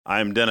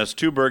I'm Dennis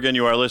Tubergen.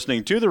 You are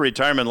listening to the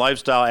Retirement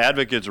Lifestyle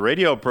Advocates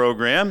radio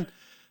program.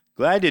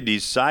 Glad you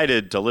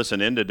decided to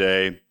listen in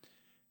today.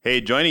 Hey,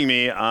 joining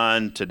me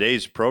on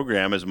today's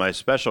program is my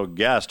special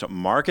guest,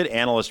 market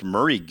analyst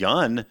Murray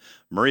Gunn.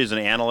 Murray is an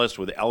analyst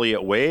with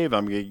Elliott Wave.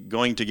 I'm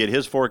going to get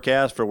his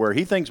forecast for where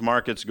he thinks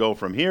markets go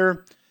from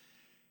here.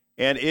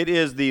 And it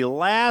is the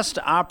last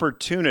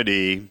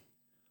opportunity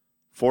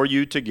for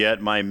you to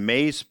get my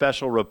May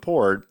special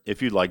report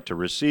if you'd like to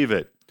receive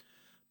it.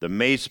 The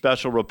May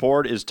special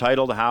report is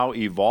titled How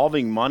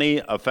Evolving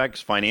Money Affects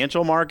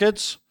Financial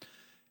Markets.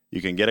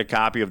 You can get a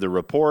copy of the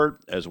report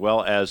as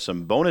well as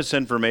some bonus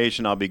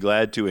information I'll be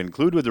glad to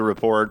include with the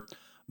report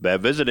by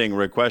visiting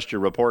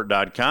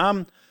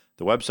requestyourreport.com.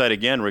 The website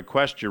again,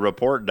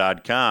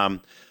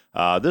 requestyourreport.com.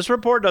 This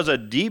report does a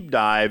deep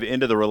dive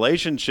into the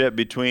relationship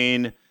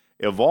between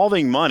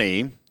evolving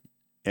money,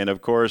 and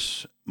of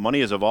course,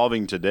 money is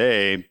evolving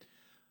today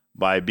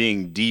by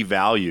being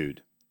devalued.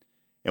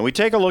 And we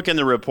take a look in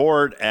the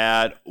report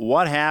at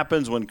what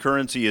happens when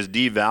currency is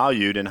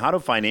devalued and how do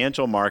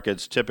financial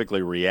markets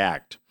typically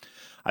react.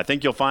 I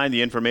think you'll find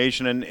the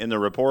information in the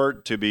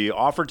report to be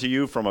offered to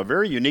you from a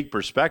very unique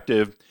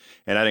perspective,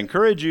 and I'd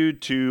encourage you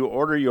to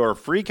order your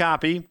free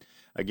copy.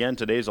 Again,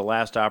 today's the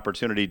last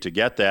opportunity to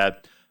get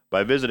that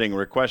by visiting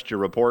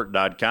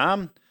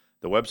requestyourreport.com.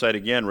 The website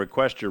again,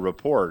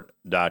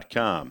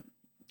 requestyourreport.com.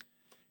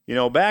 You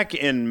know, back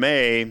in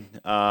May,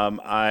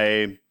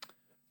 I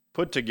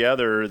put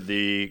together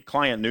the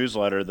client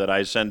newsletter that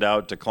I send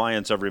out to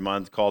clients every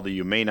month called the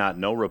You May Not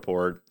Know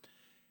Report.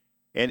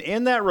 And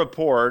in that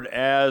report,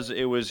 as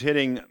it was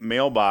hitting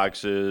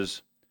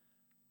mailboxes,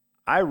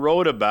 I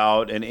wrote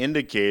about an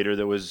indicator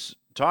that was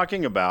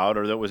talking about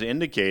or that was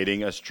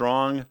indicating a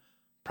strong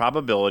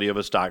probability of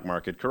a stock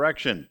market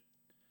correction.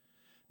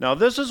 Now,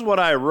 this is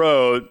what I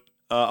wrote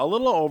a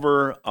little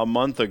over a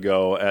month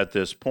ago at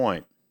this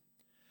point.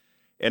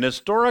 An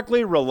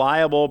historically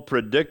reliable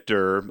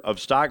predictor of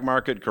stock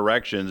market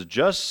corrections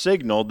just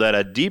signaled that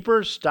a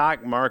deeper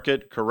stock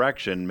market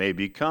correction may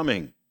be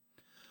coming.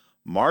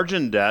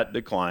 Margin debt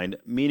declined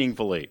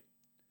meaningfully.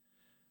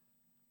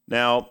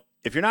 Now,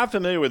 if you're not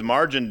familiar with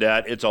margin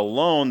debt, it's a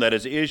loan that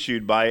is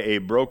issued by a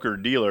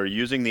broker-dealer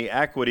using the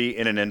equity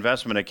in an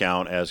investment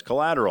account as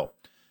collateral.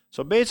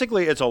 So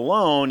basically, it's a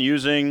loan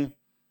using,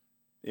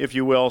 if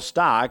you will,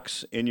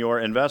 stocks in your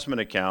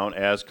investment account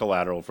as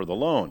collateral for the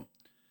loan.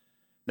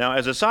 Now,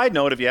 as a side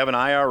note, if you have an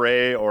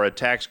IRA or a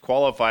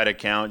tax-qualified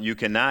account, you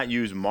cannot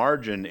use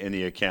margin in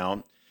the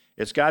account.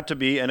 It's got to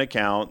be an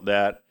account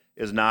that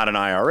is not an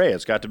IRA.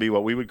 It's got to be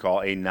what we would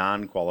call a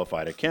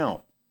non-qualified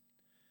account.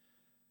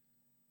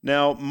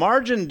 Now,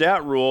 margin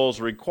debt rules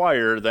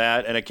require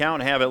that an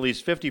account have at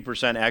least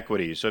 50%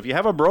 equity. So if you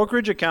have a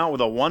brokerage account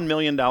with a $1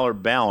 million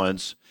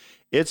balance,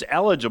 it's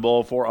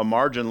eligible for a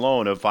margin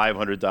loan of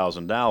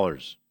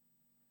 $500,000.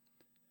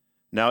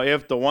 Now,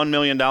 if the $1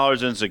 million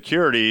in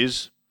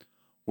securities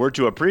were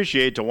to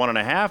appreciate to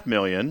 $1.5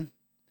 million,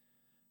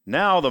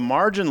 now the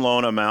margin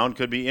loan amount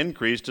could be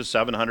increased to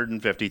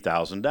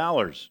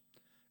 $750,000.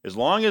 As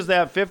long as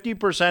that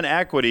 50%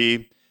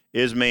 equity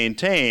is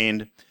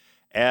maintained,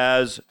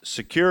 as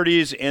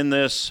securities in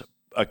this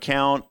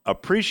account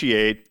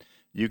appreciate,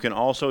 you can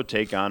also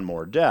take on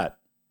more debt.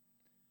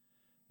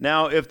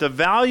 Now, if the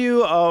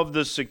value of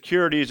the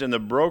securities in the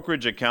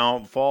brokerage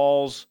account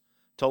falls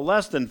to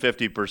less than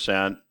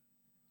 50%,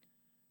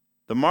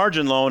 the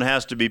margin loan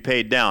has to be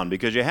paid down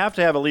because you have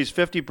to have at least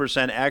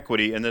 50%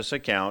 equity in this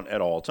account at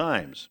all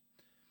times.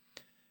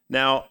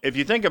 Now, if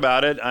you think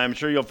about it, I'm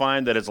sure you'll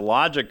find that it's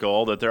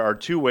logical that there are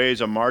two ways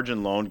a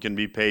margin loan can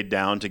be paid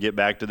down to get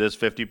back to this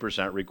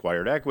 50%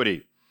 required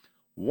equity.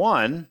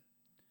 One,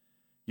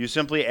 you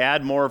simply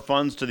add more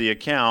funds to the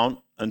account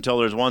until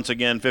there's once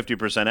again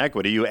 50%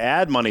 equity. You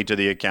add money to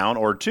the account.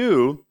 Or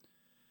two,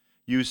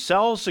 you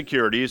sell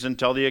securities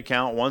until the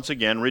account once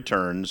again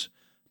returns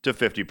to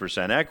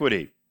 50%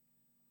 equity.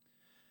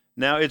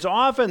 Now, it's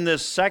often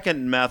this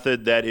second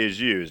method that is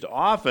used.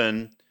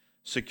 Often,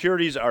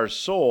 securities are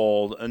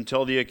sold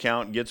until the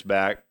account gets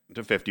back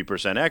to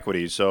 50%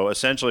 equity. So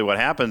essentially what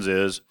happens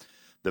is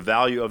the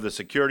value of the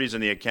securities in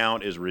the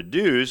account is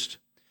reduced,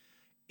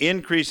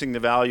 increasing the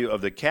value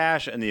of the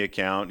cash in the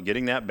account,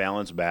 getting that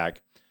balance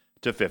back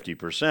to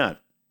 50%.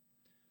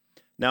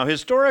 Now,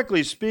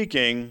 historically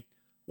speaking,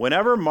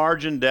 whenever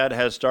margin debt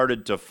has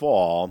started to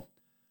fall,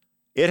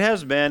 it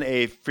has been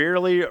a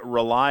fairly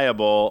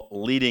reliable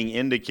leading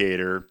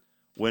indicator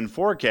when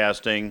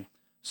forecasting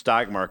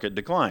stock market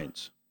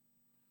declines.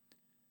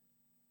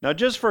 Now,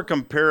 just for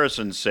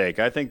comparison's sake,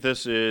 I think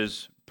this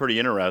is pretty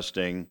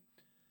interesting.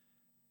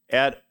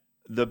 At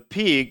the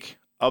peak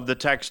of the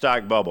tech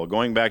stock bubble,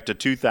 going back to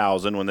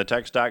 2000, when the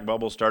tech stock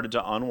bubble started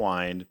to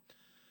unwind,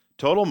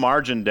 total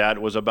margin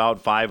debt was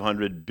about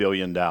 $500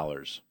 billion.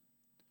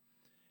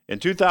 In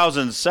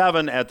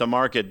 2007, at the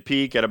market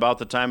peak, at about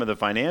the time of the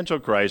financial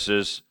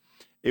crisis,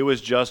 it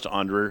was just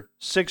under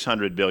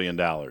 $600 billion.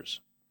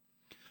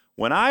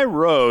 When I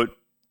wrote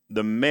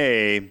the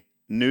May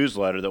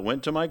newsletter that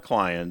went to my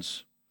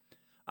clients,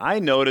 I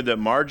noted that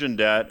margin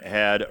debt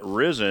had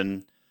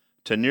risen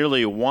to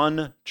nearly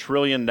 $1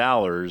 trillion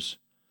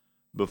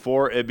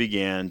before it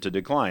began to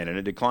decline, and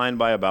it declined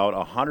by about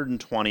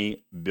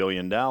 $120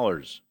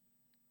 billion.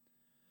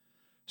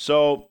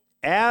 So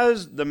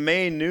as the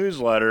May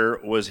newsletter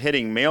was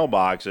hitting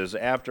mailboxes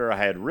after I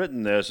had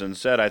written this and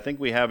said, I think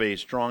we have a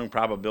strong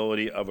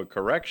probability of a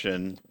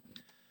correction,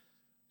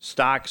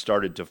 stocks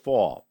started to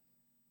fall.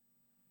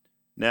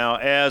 Now,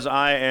 as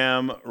I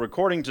am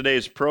recording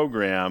today's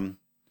program,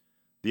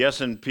 the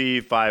S&P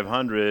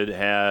 500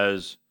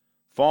 has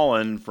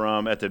fallen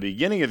from, at the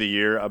beginning of the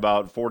year,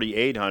 about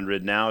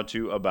 4,800 now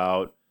to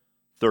about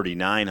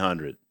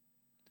 3,900.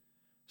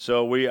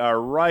 So we are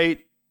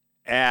right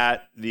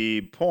at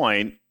the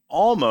point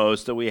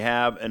almost that we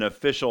have an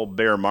official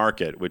bear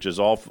market, which is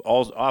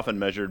often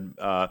measured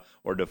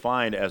or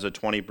defined as a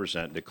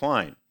 20%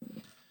 decline.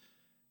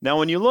 Now,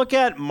 when you look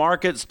at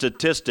market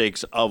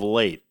statistics of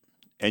late,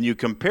 and you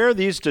compare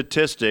these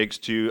statistics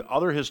to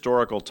other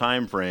historical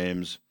time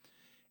frames,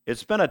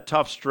 it's been a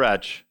tough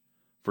stretch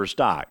for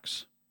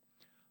stocks.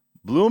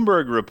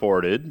 Bloomberg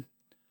reported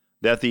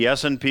that the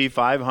S&P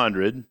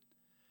 500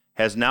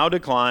 has now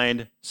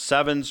declined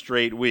 7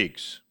 straight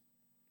weeks.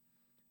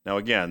 Now,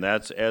 again,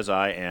 that's as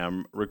I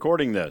am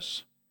recording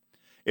this.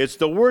 It's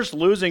the worst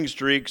losing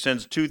streak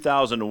since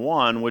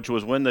 2001, which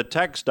was when the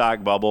tech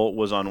stock bubble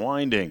was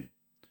unwinding.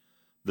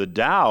 The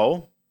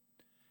Dow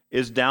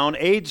is down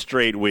 8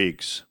 straight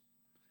weeks.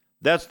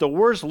 That's the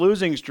worst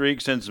losing streak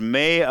since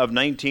May of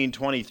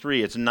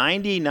 1923. It's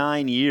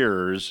 99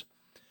 years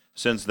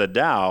since the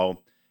Dow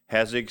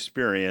has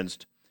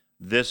experienced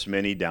this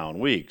many down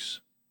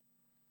weeks.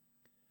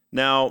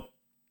 Now,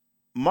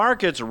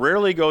 markets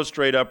rarely go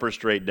straight up or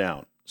straight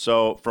down.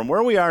 So from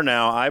where we are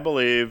now, I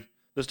believe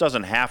this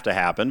doesn't have to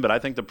happen, but I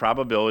think the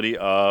probability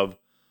of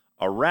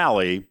a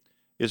rally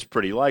is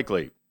pretty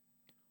likely.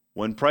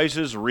 When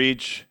prices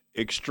reach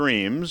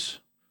extremes,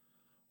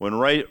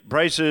 when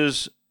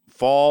prices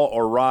fall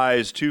or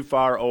rise too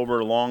far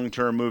over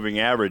long-term moving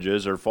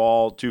averages or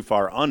fall too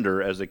far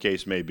under, as the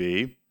case may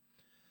be,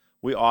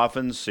 we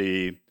often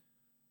see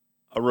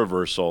a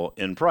reversal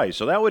in price.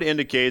 So that would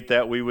indicate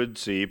that we would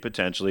see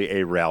potentially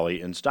a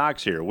rally in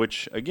stocks here,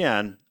 which,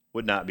 again,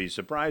 would not be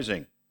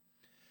surprising.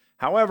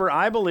 However,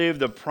 I believe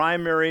the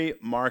primary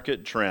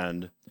market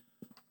trend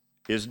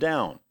is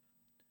down.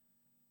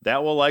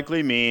 That will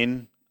likely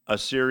mean a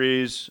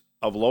series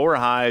of lower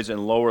highs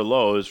and lower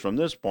lows from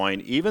this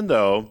point, even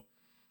though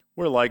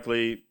we're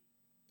likely,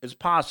 it's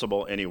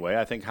possible anyway,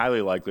 I think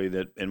highly likely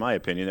that, in my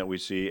opinion, that we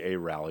see a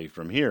rally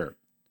from here.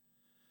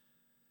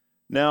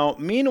 Now,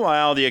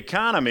 meanwhile, the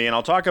economy, and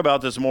I'll talk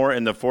about this more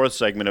in the fourth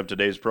segment of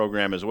today's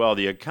program as well,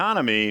 the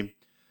economy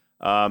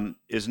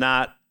is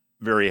not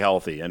very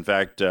healthy. In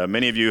fact,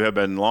 many of you have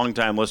been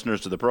longtime listeners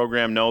to the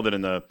program, know that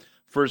in the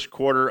first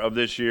quarter of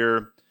this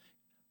year,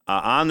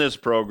 on this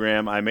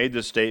program, I made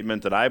the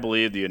statement that I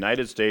believe the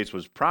United States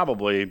was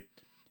probably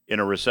in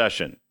a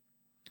recession.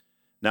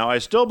 Now, I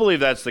still believe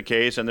that's the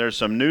case, and there's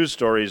some news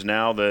stories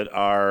now that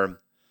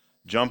are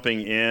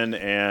jumping in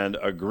and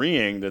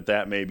agreeing that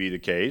that may be the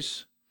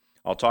case.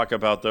 I'll talk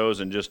about those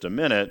in just a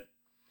minute.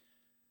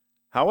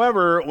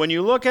 However, when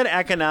you look at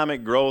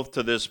economic growth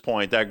to this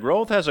point, that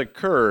growth has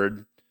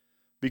occurred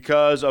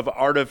because of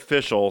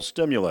artificial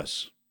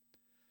stimulus.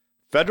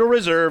 Federal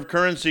Reserve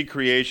currency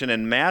creation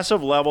and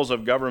massive levels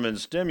of government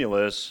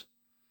stimulus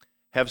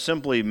have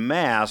simply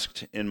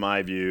masked, in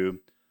my view,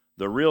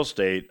 the real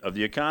state of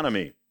the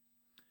economy.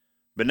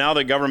 But now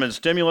that government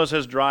stimulus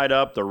has dried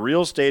up, the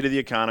real state of the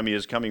economy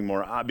is becoming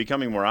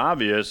more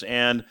obvious,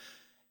 and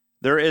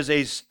there is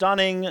a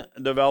stunning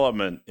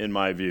development, in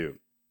my view.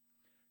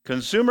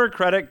 Consumer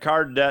credit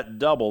card debt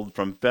doubled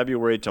from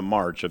February to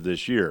March of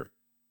this year.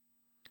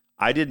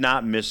 I did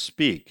not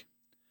misspeak.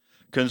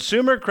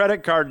 Consumer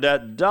credit card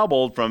debt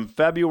doubled from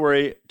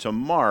February to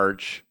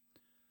March,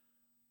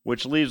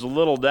 which leaves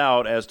little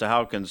doubt as to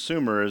how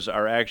consumers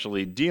are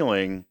actually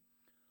dealing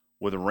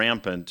with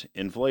rampant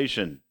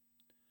inflation.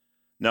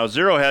 Now,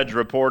 Zero Hedge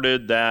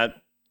reported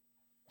that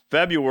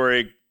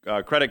February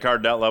credit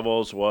card debt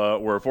levels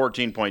were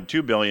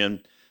 $14.2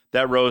 billion.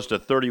 That rose to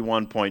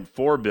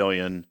 $31.4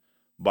 billion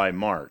by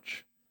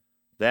March.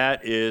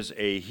 That is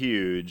a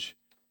huge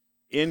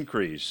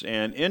increase.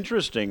 And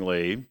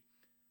interestingly,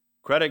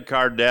 credit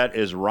card debt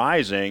is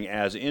rising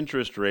as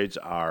interest rates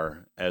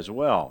are as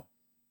well.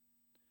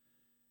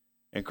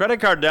 And credit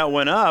card debt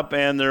went up,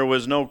 and there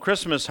was no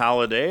Christmas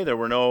holiday. There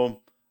were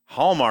no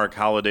Hallmark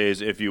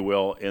holidays, if you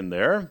will, in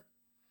there.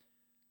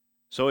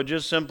 So it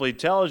just simply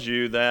tells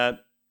you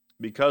that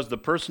because the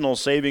personal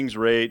savings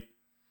rate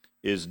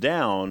is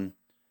down,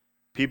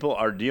 people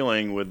are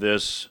dealing with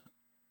this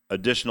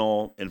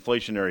additional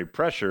inflationary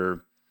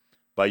pressure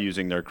by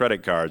using their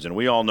credit cards. And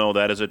we all know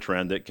that is a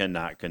trend that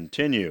cannot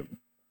continue.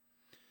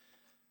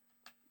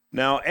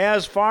 Now,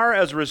 as far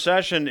as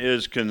recession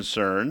is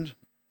concerned,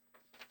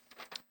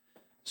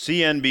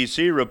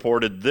 CNBC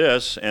reported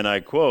this, and I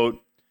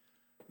quote,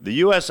 "The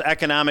U.S.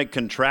 economic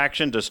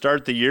contraction to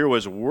start the year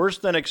was worse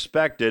than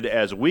expected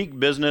as weak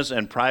business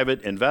and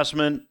private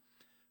investment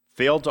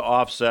failed to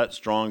offset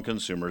strong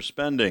consumer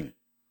spending.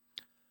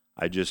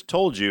 I just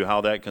told you how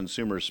that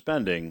consumer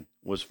spending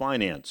was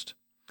financed.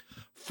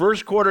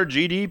 First quarter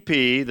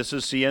GDP, this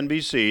is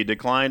CNBC,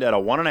 declined at a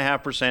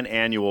 1.5%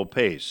 annual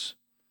pace.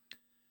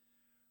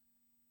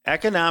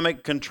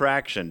 Economic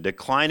contraction,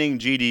 declining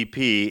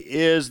GDP,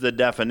 is the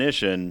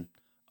definition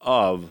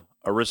of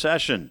a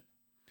recession.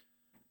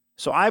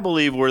 So I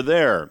believe we're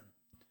there.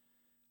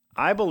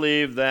 I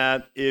believe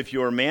that if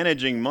you're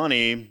managing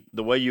money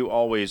the way you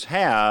always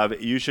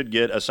have, you should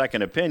get a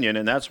second opinion,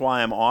 and that's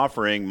why I'm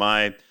offering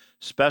my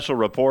special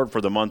report for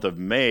the month of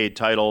May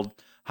titled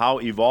How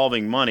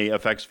Evolving Money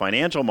Affects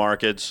Financial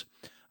Markets.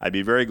 I'd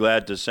be very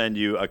glad to send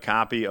you a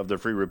copy of the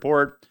free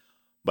report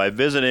by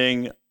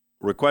visiting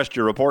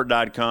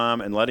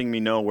requestyourreport.com and letting me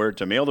know where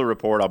to mail the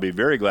report. I'll be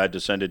very glad to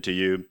send it to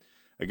you.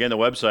 Again, the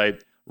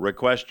website,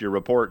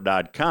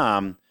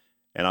 requestyourreport.com,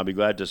 and I'll be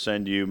glad to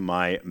send you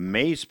my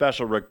May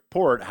special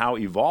report, How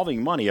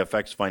Evolving Money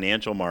Affects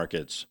Financial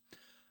Markets.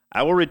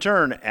 I will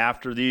return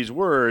after these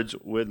words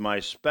with my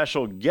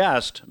special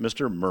guest,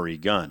 Mr. Murray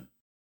Gunn.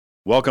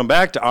 Welcome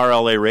back to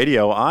RLA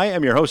Radio. I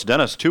am your host,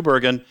 Dennis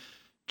Tubergen.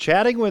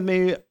 Chatting with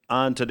me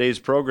on today's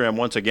program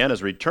once again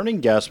is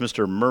returning guest,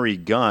 Mr. Murray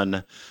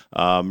Gunn.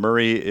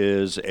 Murray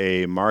is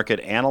a market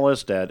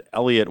analyst at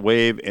Elliott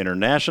Wave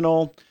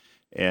International.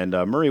 And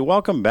Murray,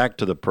 welcome back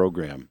to the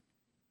program.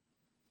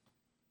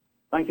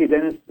 Thank you,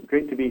 Dennis.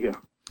 Great to be here.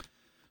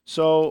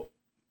 So,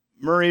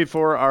 Murray,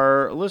 for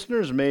our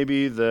listeners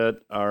maybe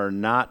that are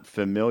not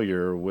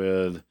familiar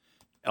with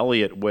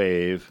Elliott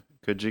Wave,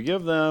 could you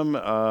give them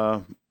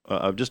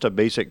just a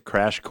basic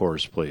crash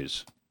course,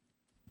 please?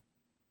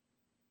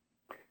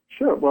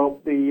 Sure.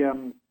 Well,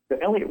 the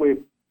Elliott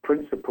Wave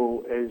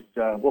principle is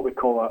what we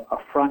call a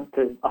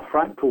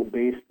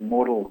fractal-based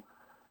model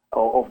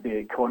of the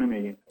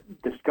economy,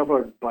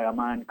 discovered by a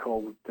man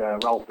called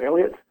Ralph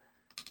Elliott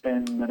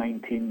in the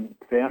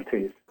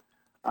 1930s.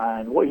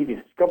 And what he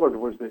discovered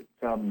was that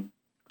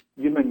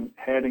human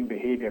herding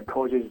behavior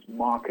causes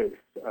markets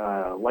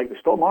like the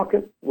stock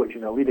market, which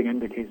is a leading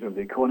indicator of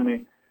the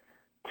economy,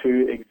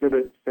 to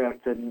exhibit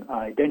certain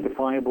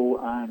identifiable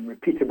and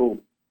repeatable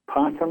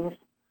patterns.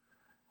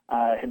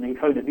 And they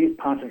found that these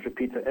patterns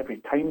repeat at every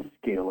time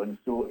scale, and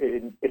so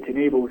it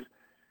enables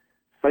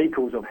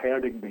cycles of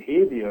herding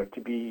behavior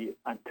to be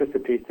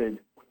anticipated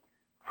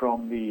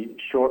from the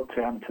short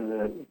term to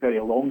the very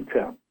long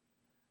term.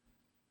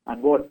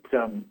 And what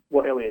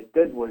Elliott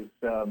did was,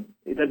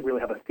 he didn't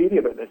really have a theory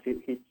about this.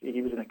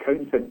 He was an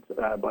accountant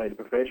by his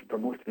profession for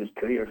most of his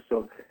career,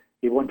 so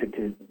he wanted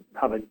to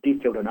have a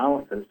detailed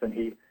analysis, and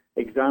he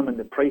examined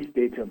the price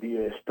data of the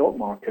US stock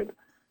market.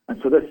 And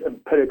so this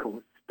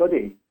empirical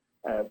study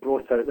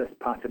brought out this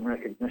pattern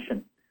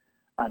recognition.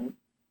 And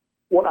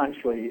what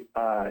actually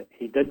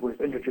he did was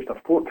introduce a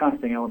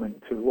forecasting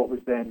element to what was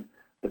then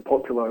the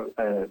popular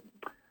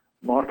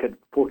market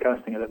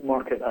forecasting and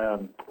market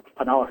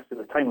analysis at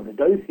the time of the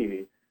Dow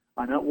theory,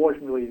 and that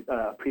wasn't really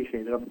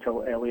appreciated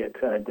until Elliott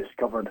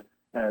discovered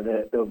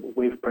the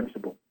wave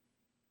principle.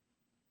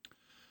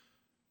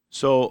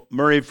 So,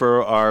 Murray,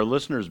 for our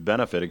listeners'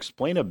 benefit,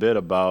 explain a bit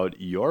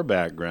about your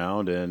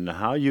background and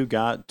how you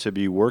got to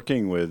be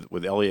working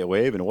with Elliott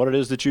Wave and what it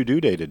is that you do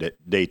day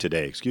to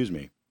day. Excuse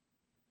me.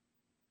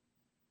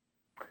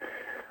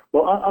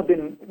 Well, I've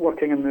been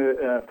working in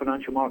the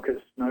financial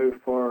markets now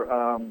for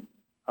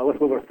a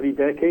little over 3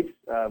 decades,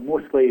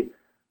 mostly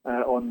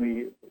on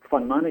the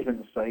fund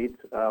management side,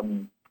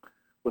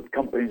 with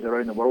companies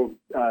around the world,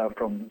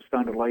 from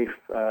Standard Life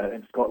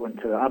in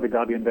Scotland to Abu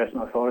Dhabi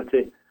Investment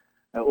Authority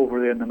over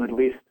there in the Middle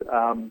East.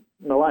 In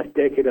the last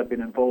decade, I've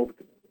been involved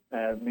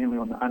mainly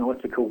on the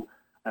analytical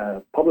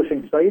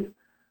publishing side.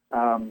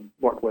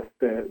 Worked with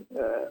as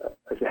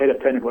the head of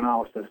technical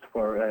analysis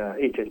for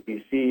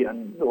HSBC,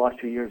 and the last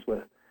few years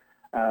with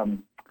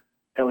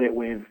Elliott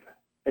Wave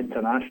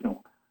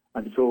International.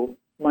 And so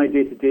my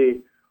day-to-day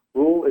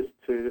role is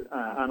to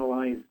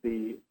analyze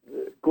the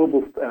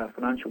global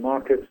financial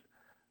markets,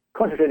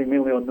 concentrating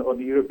mainly on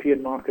the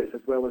European markets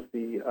as well as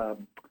the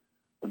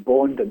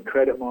bond and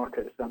credit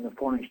markets and the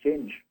foreign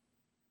exchange.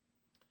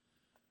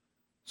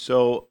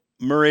 So,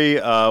 Murray,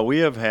 we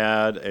have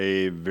had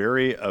a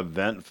very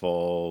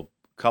eventful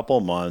couple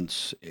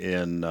months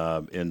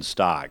in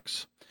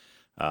stocks.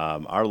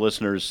 Our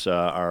listeners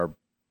are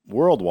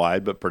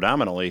worldwide, but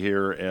predominantly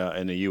here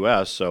in the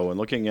U.S. So in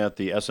looking at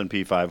the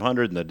S&P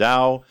 500 and the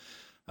Dow,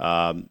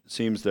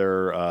 seems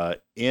they're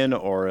in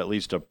or at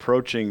least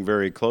approaching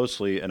very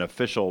closely an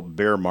official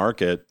bear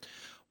market.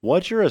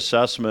 What's your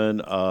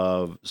assessment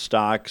of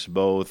stocks,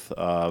 both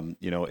in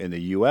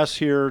the U.S.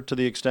 here to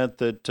the extent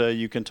that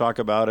you can talk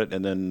about it,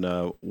 and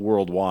then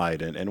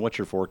worldwide, and what's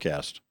your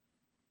forecast?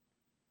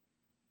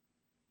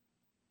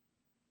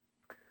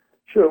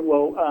 Sure.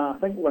 Well, I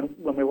think when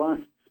we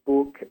last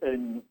spoke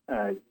in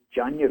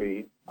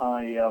January,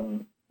 I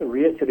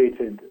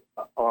reiterated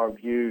our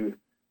view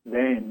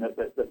then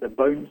that the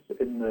bounce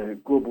in the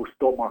global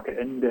stock market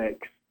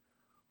index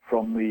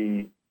from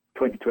the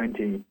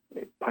 2020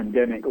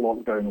 pandemic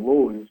lockdown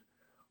lows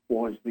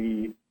was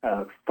the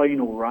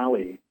final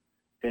rally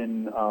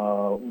in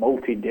a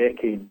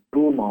multi-decade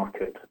bull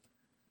market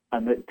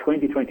and that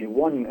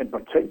 2021 in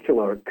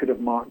particular could have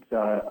marked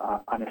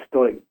an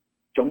historic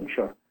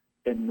juncture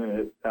in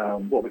the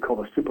what we call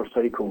the super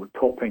cycle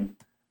topping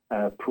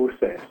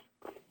process.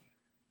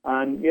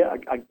 And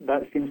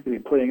that seems to be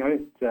playing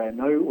out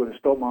now with the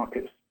stock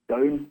markets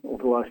down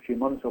over the last few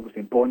months.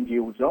 Obviously, bond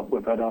yields up.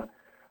 We've had a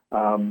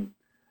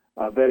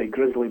very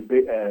grisly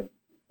bear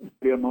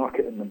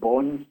market in the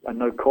bonds, and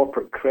now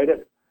corporate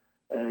credit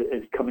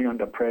is coming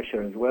under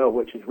pressure as well,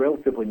 which is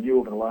relatively new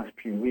over the last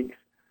few weeks.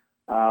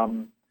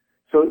 So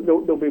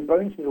there'll be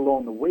bounces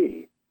along the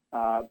way,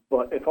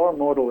 but if our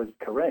model is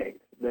correct,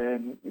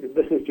 then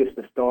this is just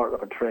the start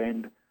of a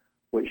trend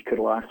which could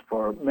last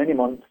for many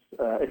months,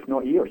 if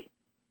not years.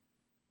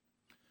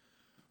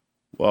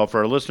 Well, for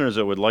our listeners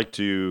that would like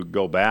to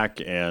go back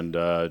and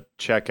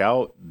check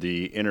out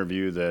the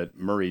interview that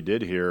Murray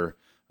did here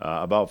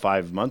about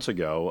 5 months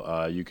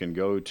ago, you can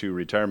go to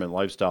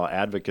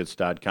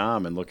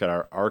retirementlifestyleadvocates.com and look at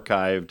our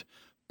archived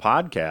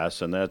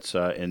podcasts, and that's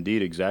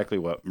indeed exactly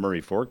what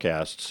Murray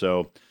forecasts.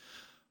 So,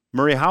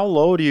 Murray, how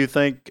low do you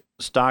think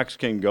stocks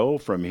can go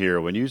from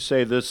here? When you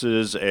say this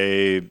is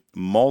a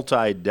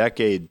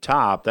multi-decade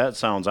top, that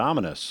sounds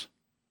ominous.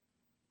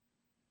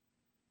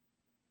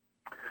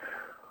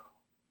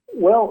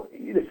 Well,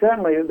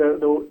 certainly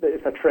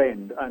it's a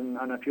trend,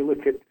 and if you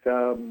look at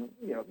the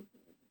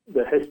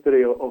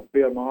history of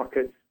bear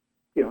markets,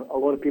 a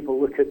lot of people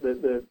look at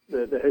the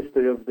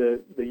history of the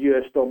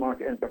U.S. stock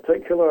market in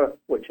particular,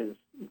 which is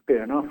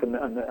fair enough,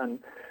 and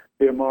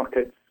bear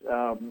markets,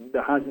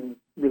 there hasn't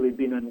really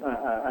been an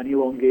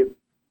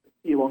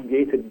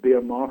elongated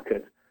bear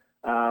market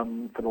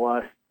for the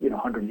last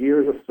 100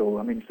 years or so.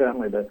 I mean,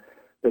 certainly the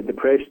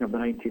depression of the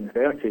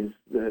 1930s,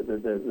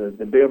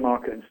 the bear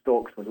market in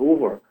stocks was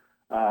over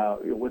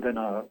within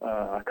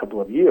a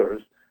couple of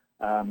years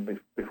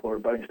before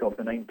it bounced off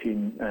the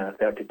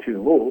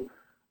 1932 low.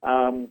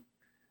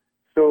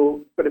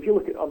 But if you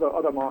look at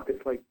other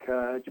markets like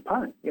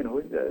Japan,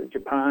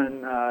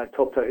 Japan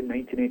topped out in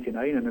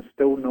 1989 and is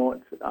still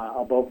not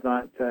above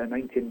that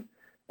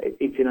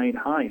 1989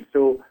 high.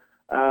 So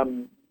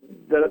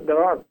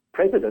there are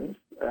precedents.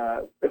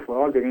 If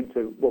we're arguing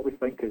into what we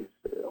think is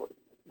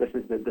this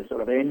is the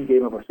sort of end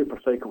game of a super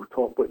cycle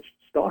top, which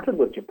started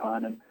with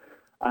Japan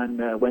and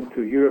went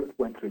through Europe,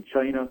 went through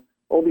China.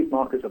 All these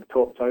markets have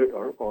topped out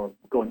or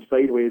gone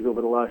sideways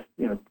over the last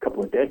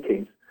couple of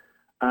decades.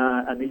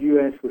 And the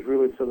U.S. was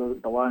really sort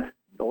of the last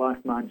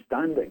man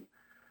standing.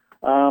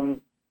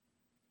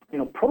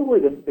 Probably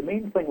the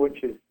main thing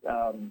which is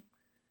sort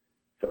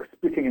of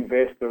spooking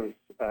investors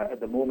at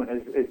the moment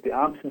is the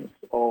absence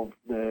of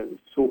the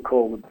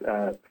so-called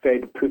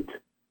Fed put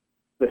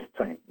this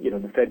time.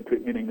 The Fed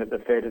put meaning that the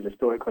Fed has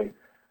historically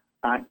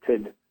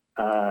acted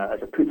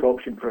as a put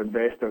option for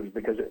investors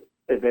because it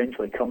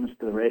eventually comes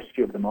to the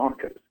rescue of the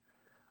markets.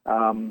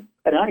 In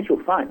actual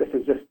fact, this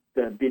has just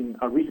been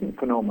a recent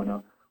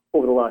phenomena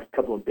over the last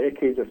couple of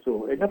decades or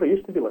so. It never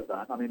used to be like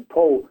that. I mean,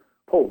 Paul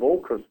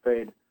Volcker's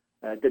Fed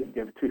didn't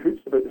give two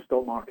hoots about the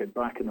stock market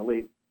back in the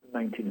late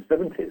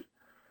 1970s.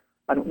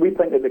 And we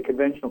think that the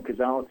conventional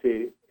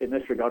causality in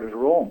this regard is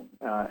wrong,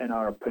 in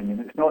our opinion.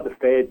 It's not the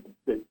Fed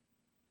that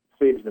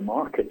saves the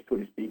market, so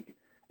to speak.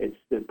 It's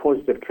the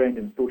positive trend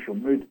in social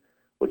mood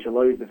which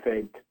allows the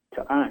Fed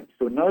to act.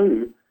 So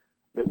now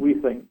that we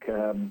think,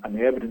 and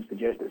the evidence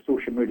suggests that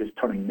social mood is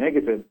turning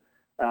negative,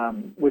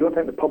 we don't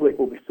think the public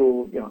will be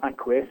so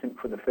acquiescent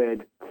for the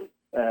Fed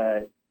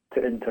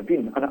to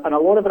intervene. And a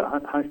lot of it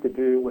has to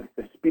do with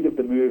the speed of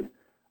the move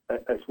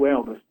as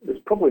well.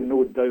 There's probably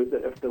no doubt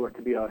that if there were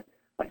to be a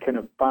kind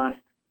of fast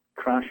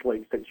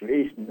crash-like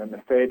situation, then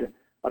the Fed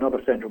and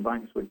other central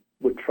banks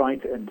would try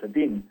to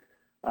intervene.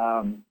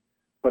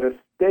 But a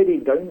steady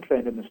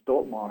downtrend in the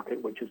stock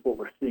market, which is what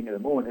we're seeing at the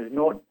moment, is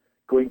not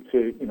going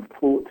to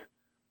float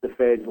the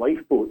Fed's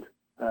lifeboat,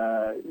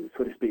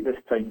 so to speak, this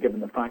time, given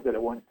the fact that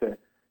it wants to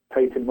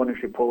tighten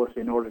monetary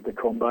policy in order to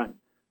combat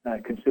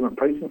consumer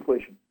price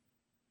inflation.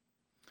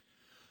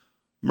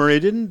 Murray,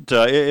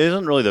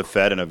 isn't really the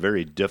Fed in a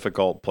very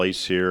difficult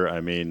place here?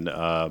 I mean,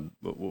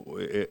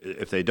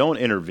 if they don't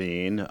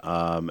intervene,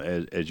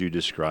 as you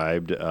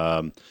described,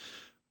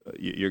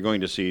 you're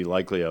going to see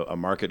likely a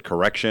market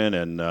correction.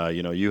 And,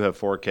 you have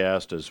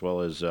forecast, as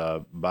well as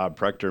Bob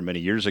Prechter many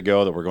years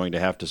ago, that we're going to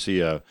have to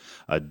see a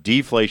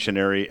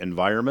deflationary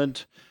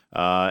environment.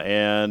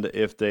 And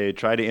if they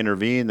try to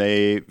intervene,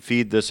 they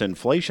feed this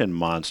inflation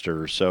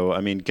monster. So, I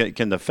mean,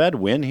 can the Fed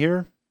win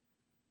here?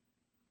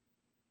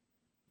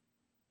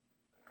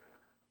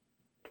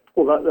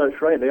 Well, that's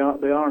right. They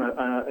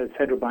are as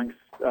central banks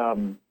are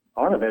in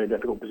a very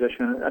difficult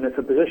position, and it's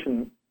a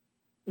position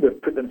they've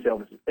put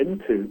themselves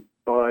into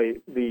by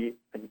the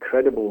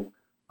incredible,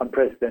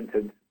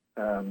 unprecedented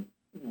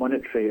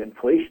monetary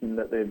inflation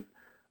that they've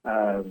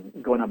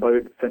gone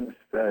about since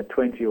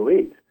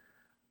 2008.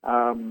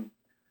 And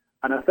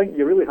I think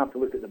you really have to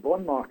look at the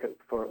bond market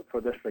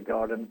for this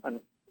regard. And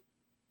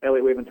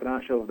Elliott Wave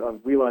International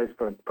have realised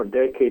for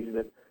decades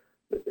that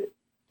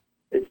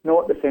it's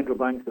not the central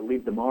banks that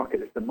lead the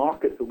market, it's the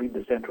markets that lead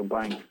the central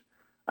banks.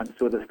 And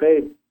so the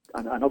Fed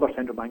and other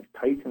central banks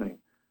tightening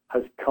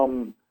has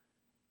come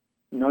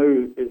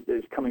now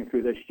is coming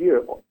through this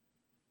year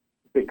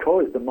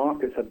because the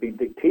markets have been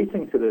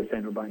dictating to the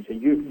central bank,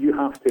 saying you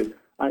have to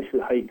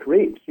actually hike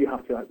rates, you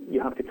have to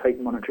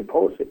tighten monetary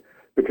policy,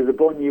 because the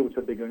bond yields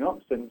have been going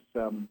up since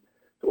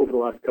over the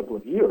last couple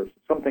of years,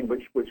 something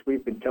which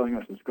we've been telling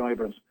our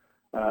subscribers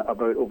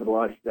about over the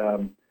last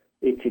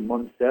 18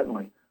 months,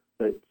 certainly,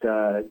 that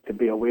to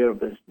be aware of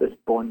this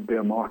bond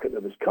bear market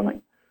that was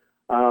coming.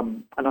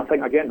 And I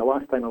think, again, the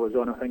last time I was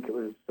on, I think it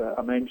was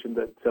I mentioned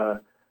that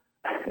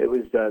it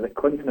was the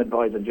Clinton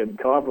advisor, Jim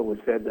Carver, who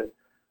said that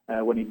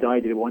when he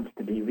died, he wanted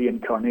to be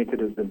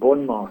reincarnated as the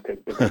bond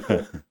market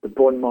because the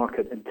bond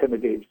market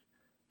intimidates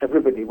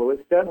everybody. Well,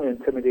 it's certainly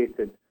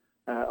intimidated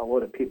a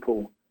lot of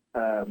people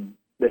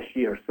this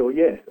year. So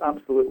yes,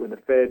 absolutely, the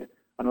Fed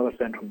and other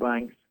central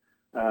banks,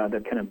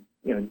 they're kind of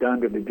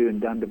damned if they do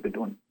and damned if they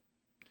don't.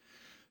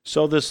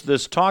 So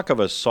this talk of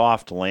a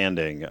soft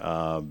landing,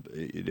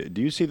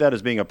 do you see that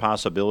as being a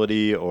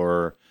possibility?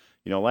 Or,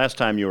 last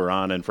time you were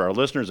on, and for our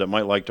listeners that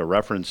might like to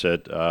reference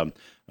it,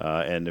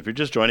 and if you're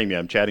just joining me,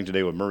 I'm chatting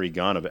today with Murray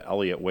Gunn of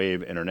Elliott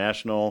Wave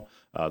International.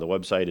 The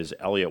website is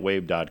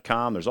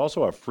elliottwave.com. There's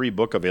also a free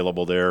book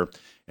available there.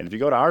 And if you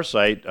go to our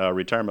site,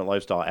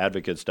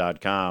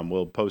 retirementlifestyleadvocates.com,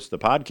 we'll post the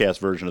podcast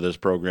version of this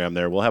program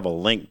there. We'll have a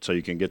link so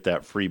you can get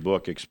that free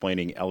book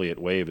explaining Elliott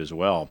Wave as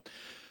well.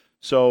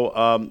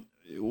 So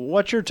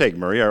what's your take,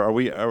 Murray?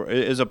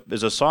 Is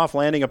a soft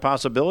landing a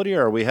possibility,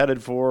 or are we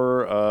headed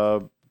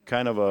for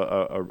kind of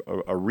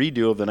a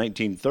redo of the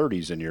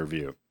 1930s in your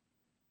view?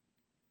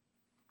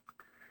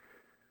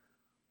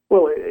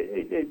 Well,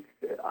 it's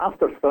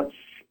after such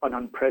an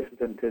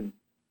unprecedented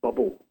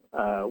bubble,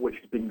 which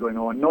has been going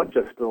on not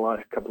just for the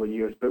last couple of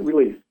years, but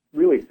really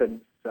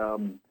since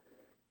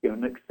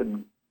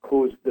Nixon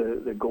closed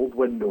the gold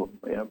window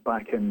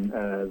back in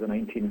the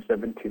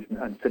 1970s,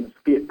 and since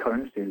fiat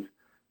currencies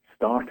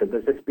started,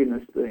 there's just been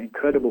this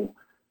incredible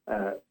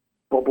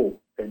bubble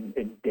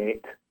in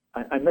debt,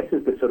 and this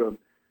is the sort of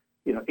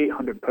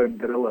 800-pound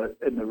gorilla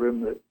in the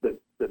room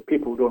that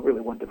people don't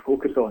really want to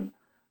focus on.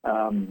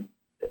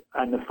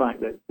 And the fact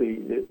that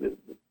the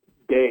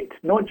debt,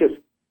 not just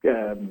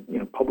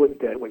public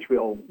debt, which we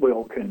all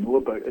kind of know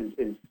about,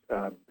 is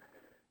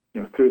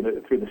through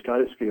the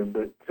stratosphere,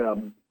 but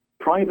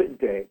private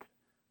debt,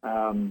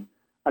 and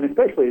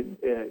especially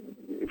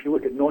if you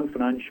look at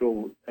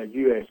non-financial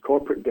U.S.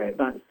 corporate debt,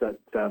 that's at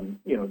the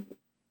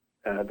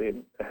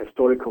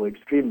historical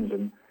extremes,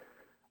 and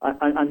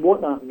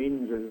what that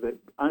means is that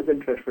as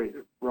interest rates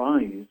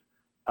rise,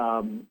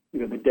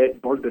 the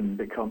debt burden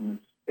becomes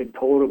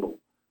intolerable.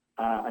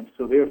 And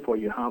so therefore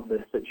you have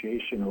this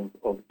situation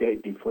of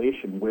debt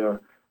deflation where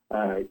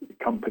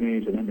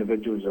companies and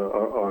individuals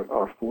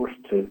are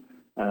forced to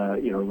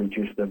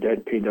reduce their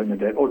debt, pay down their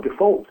debt, or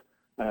default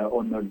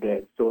on their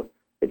debt. So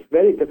it's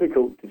very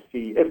difficult to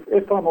see,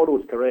 if our model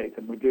is correct,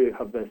 and we do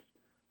have this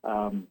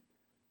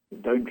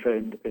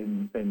downtrend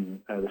in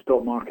the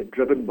stock market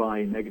driven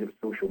by negative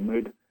social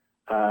mood,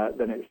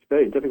 then it's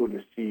very difficult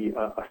to see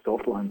a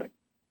soft landing.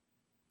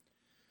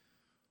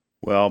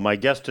 Well, my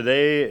guest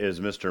today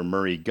is Mr.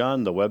 Murray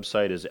Gunn. The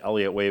website is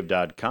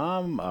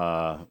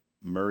elliottwave.com.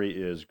 Murray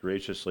is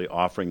graciously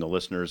offering the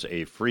listeners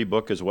a free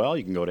book as well.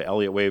 You can go to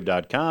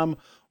elliottwave.com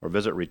or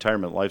visit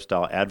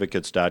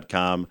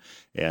retirementlifestyleadvocates.com,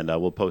 and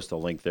we'll post a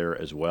link there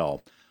as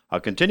well. I'll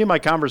continue my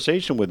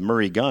conversation with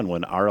Murray Gunn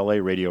when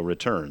RLA Radio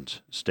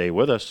returns. Stay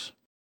with us.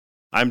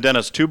 I'm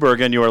Dennis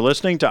Tubergen. You are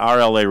listening to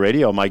RLA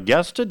Radio. My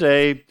guest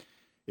today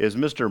is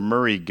Mr.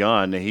 Murray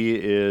Gunn. He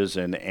is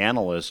an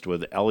analyst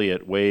with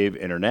Elliott Wave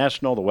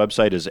International. The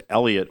website is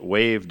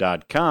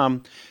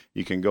elliottwave.com.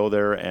 You can go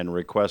there and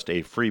request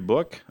a free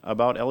book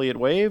about Elliott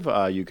Wave.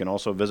 You can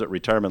also visit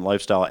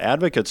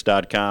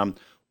retirementlifestyleadvocates.com.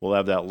 We'll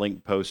have that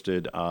link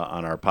posted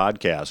on our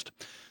podcast.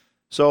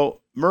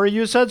 So, Murray,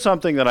 you said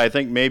something that I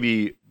think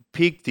maybe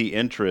piqued the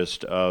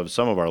interest of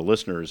some of our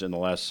listeners in the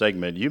last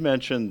segment. You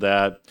mentioned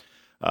that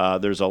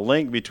there's a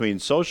link between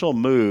social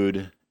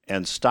mood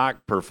and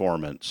stock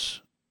performance.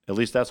 At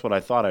least that's what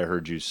I thought I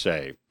heard you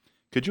say.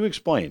 Could you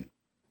explain?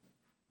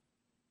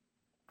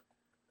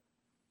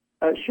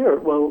 Sure.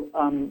 Well,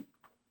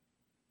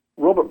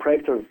 Robert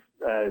Prechter's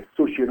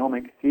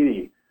socioeconomic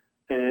theory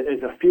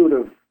is a field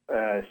of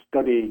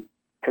study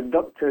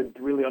conducted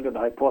really under the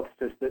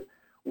hypothesis that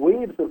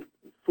waves of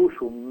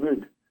social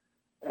mood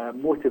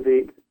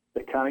motivate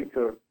the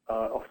character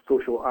of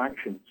social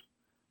actions,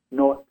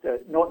 not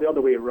the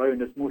other way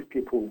around, as most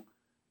people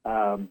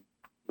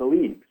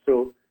believe.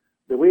 So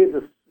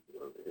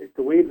it's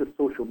the waves of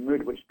social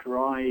mood which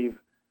drive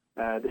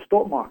the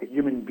stock market.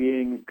 Human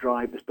beings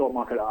drive the stock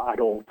market at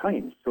all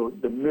times. So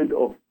the mood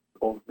of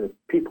the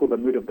people, the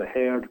mood of the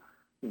herd,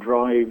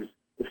 drives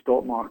the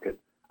stock market.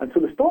 And so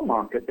the stock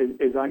market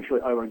is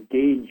actually our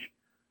gauge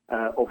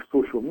of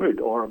social mood,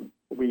 or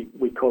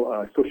we call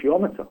it a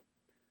sociometer.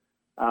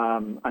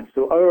 And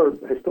so our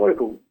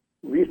historical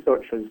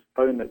research has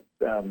found that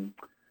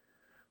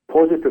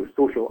positive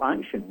social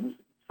actions,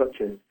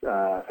 such as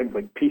things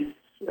like peace,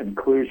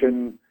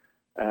 inclusion,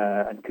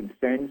 and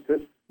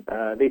consensus,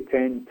 they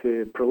tend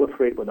to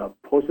proliferate with a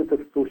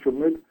positive social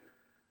mood.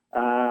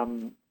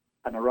 and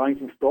a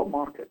rising stock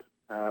market.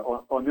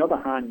 On the other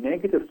hand,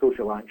 negative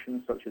social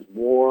actions such as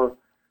war,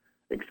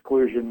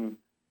 exclusion,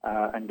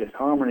 and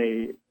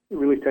disharmony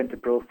really tend to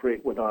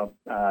proliferate with a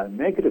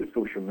negative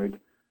social mood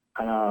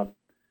and a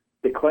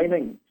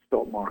declining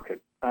stock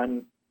market.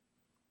 And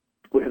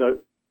we had an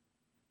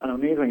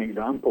amazing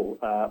example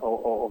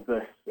of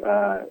this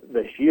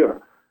this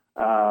year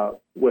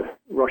with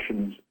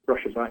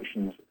Russia's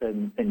actions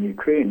in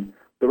Ukraine.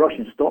 The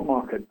Russian stock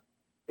market,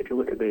 if you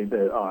look at the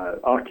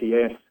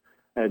RTS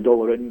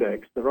dollar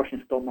index, the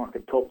Russian stock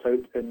market topped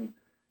out in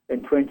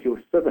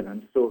 2007,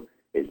 and so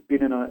it's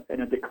been in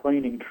a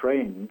declining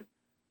trend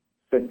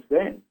since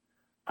then.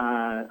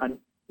 And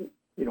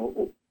you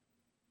know,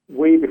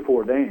 way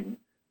before then,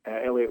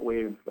 Elliott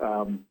Wave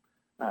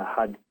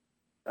had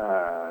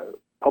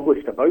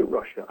published about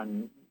Russia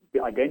and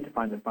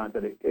identifying the fact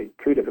that it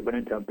could, if it went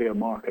into a bear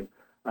market,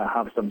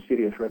 have some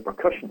serious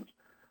repercussions.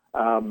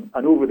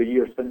 And over the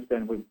years since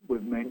then,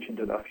 we've mentioned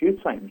it a few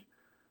times.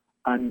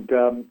 And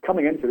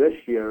coming into this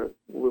year,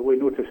 we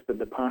noticed that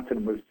the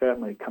pattern was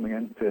certainly coming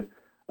into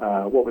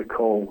what we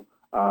call,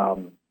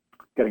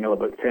 getting a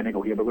little bit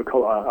technical here, but we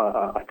call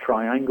it a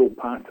triangle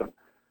pattern.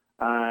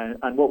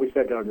 And what we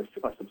said to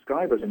our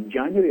subscribers in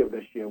January of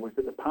this year was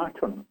that the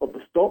pattern of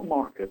the stock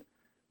market,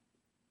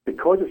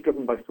 because it's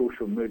driven by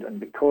social mood and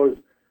because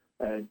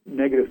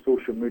negative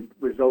social mood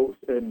results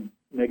in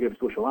negative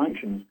social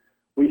actions,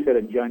 we said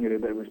in January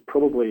that it was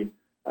probably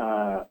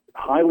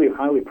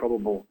highly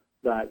probable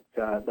that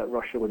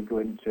Russia would go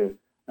into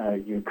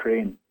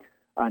Ukraine.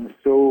 And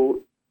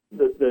so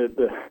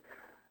the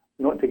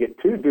not to get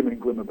too doom and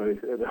gloom about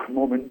it at the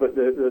moment, but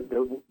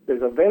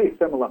there's a very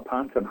similar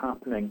pattern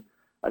happening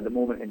at the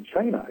moment in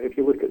China. If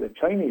you look at the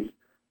Chinese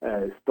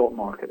stock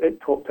market,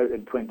 it topped out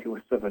in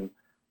 2007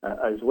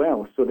 as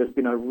well. So there's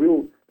been a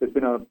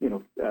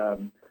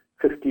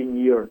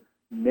 15-year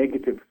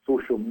negative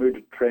social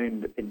mood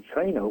trend in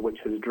China, which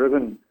has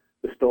driven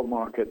the stock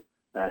market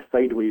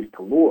sideways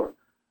to lower.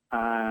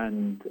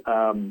 And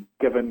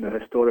given the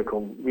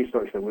historical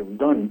research that we've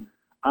done,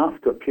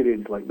 after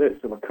periods like this,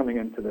 so we're coming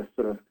into this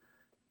sort of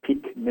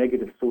peak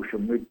negative social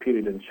mood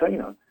period in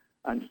China,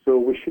 and so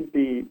we should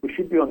be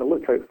on the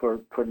lookout for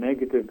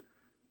negative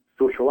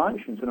social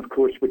actions. And of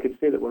course, we could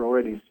say that we're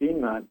already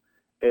seeing that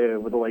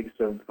with the likes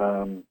of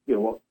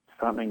what's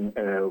happening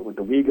with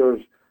the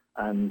Uyghurs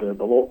and the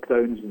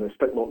lockdowns, the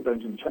strict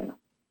lockdowns in China.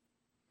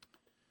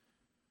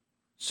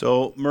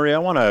 So, Murray, I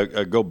want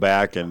to go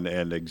back and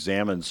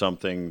examine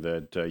something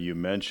that you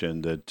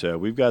mentioned, that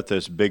we've got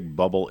this big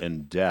bubble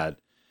in debt.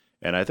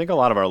 And I think a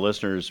lot of our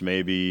listeners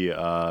maybe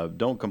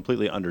don't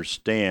completely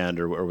understand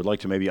or would like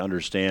to maybe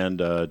understand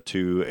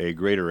to a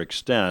greater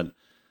extent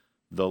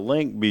the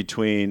link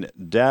between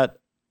debt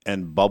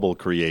and bubble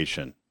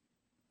creation.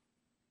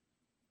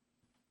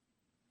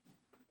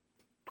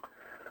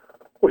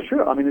 Well,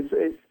 sure. I mean,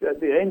 it's at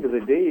the end of the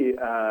day,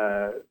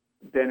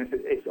 Dennis,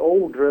 it's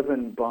all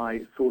driven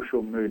by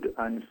social mood.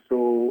 And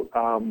so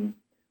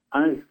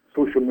as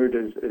social mood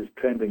is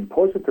trending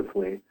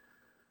positively,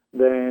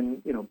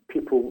 then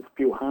people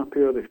feel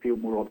happier, they feel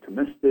more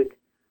optimistic.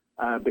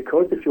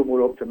 Because they feel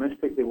more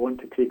optimistic, they want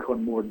to take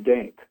on more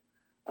debt,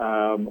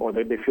 or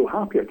they feel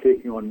happier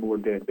taking on more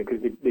debt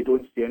because they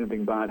don't see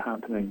anything bad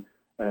happening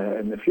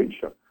in the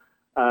future.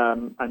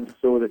 And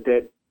so the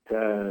debt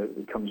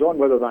comes on,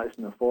 whether that's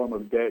in the form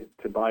of debt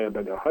to buy a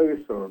bigger house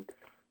or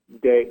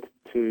debt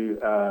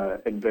to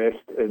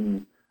invest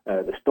in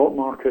the stock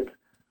market,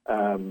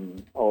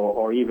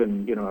 or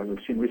even, as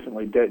we've seen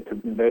recently, debt to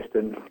invest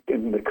in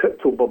the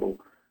crypto bubble,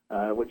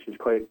 which is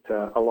quite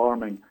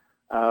alarming.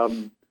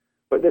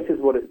 But this is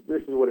what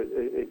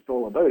it's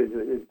all about. Is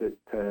that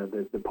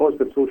the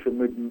positive social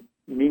mood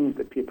means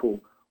that people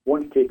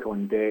want to take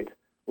on debt,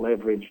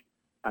 leverage,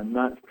 and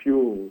that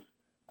fuels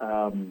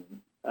the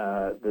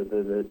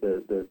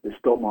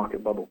stock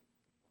market bubble.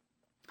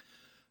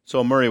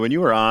 So, Murray, when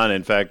you were on,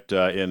 in fact,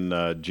 in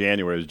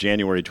January, it was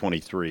January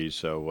 23,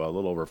 so a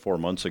little over 4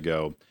 months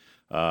ago,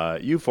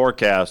 you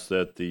forecast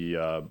that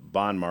the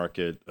bond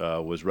market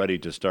was ready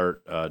to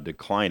start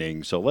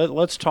declining. So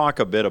let's talk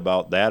a bit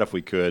about that, if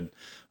we could.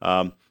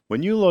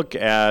 When you look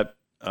at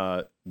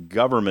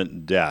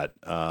government debt,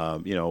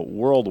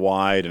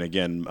 worldwide, and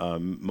again,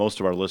 most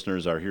of our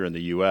listeners are here in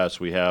the U.S.,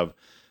 we have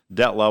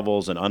debt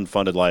levels and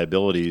unfunded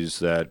liabilities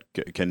that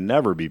can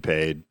never be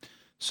paid.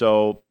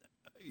 So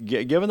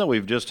given that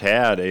we've just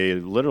had a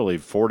literally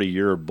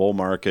 40-year bull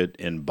market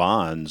in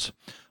bonds,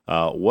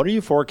 what are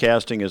you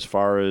forecasting as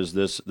far as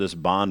this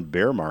bond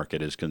bear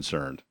market is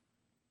concerned?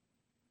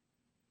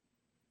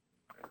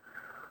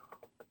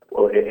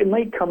 Well, it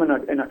might come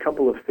in a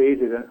couple of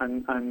phases,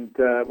 and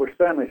we're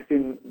certainly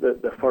seeing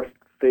the first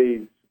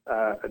phase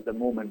at the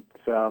moment.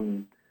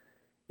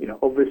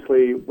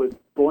 Obviously, with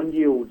bond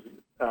yields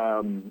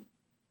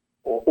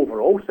over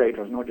all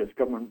sectors, not just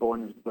government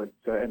bonds, but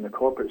in the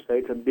corporate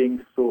sector,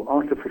 being so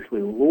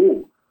artificially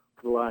low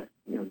for the last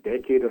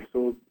decade or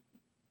so,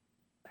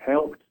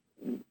 helped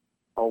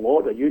a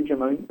lot, a huge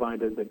amount, by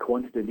the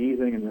quantitative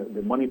easing and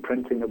the money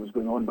printing that was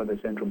going on by the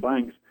central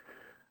banks.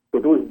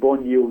 with those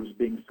bond yields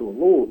being so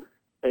low,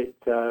 it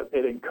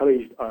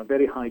encouraged a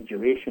very high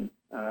duration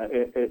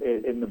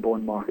in the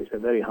bond markets, a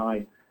very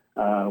high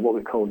what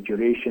we call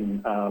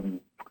duration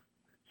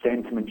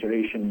sentiment,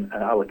 duration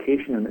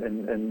allocation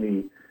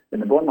in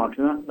the bond market.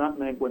 And that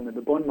meant when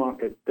the bond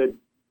market did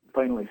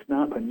finally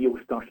snap and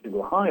yields started to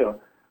go higher,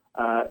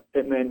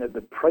 it meant that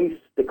the price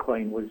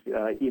decline was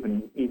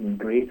even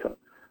greater.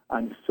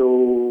 And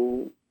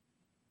so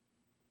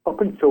up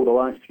until the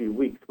last few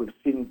weeks, we've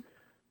seen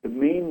the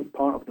main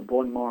part of the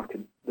bond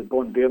market, the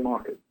bond bear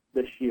market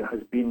this year,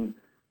 has been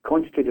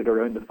concentrated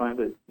around the fact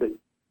that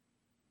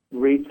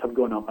rates have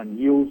gone up and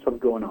yields have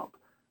gone up,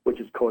 which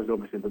has caused,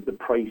 obviously, the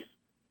price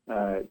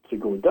to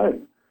go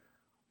down.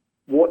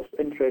 What's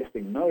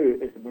interesting now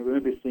is that we're going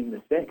to be seeing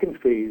the second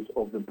phase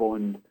of the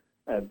bond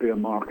bear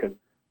market,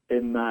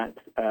 in that,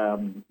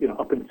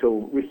 up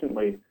until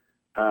recently,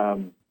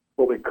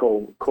 what we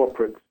call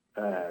corporate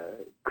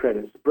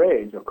credit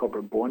spreads or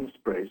corporate bond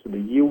spreads, so the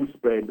yield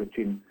spread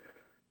between,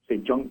 say,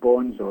 junk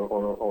bonds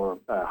or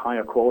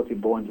higher quality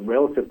bonds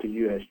relative to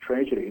U.S.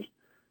 Treasuries,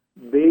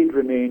 they'd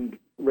remained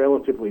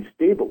relatively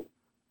stable.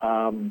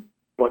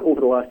 But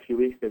over the last few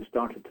weeks, they've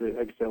started to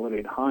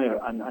accelerate higher.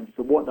 And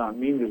so what that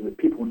means is that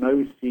people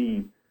now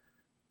see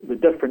the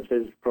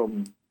differences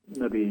from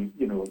maybe,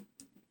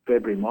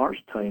 February, March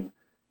time,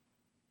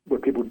 where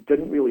people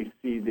didn't really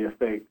see the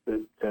effect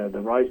that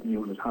the rise in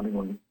yields was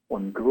having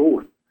on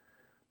growth,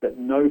 that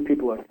now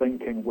people are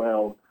thinking,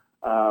 well,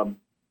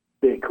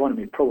 the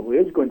economy probably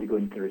is going to go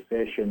into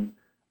recession,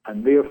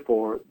 and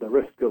therefore the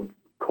risk of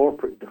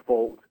corporate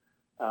default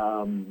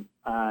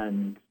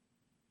and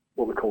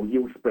what we call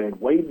yield spread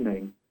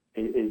widening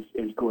is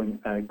going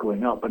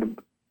up. And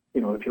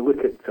if you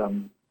look at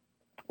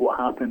what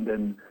happened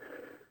in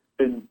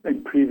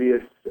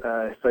previous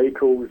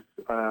cycles,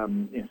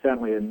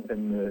 certainly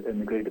in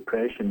the Great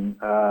Depression,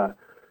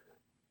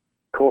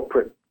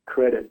 corporate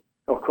credit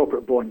or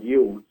corporate bond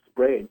yield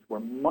spreads were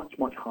much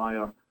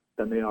higher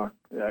than they are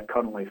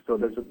currently. So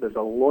there's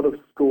a lot of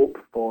scope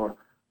for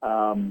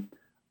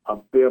a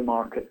bear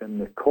market in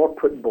the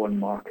corporate bond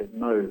market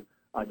now,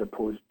 as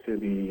opposed to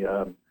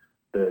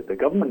the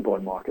government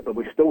bond market. But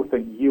we still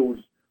think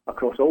yields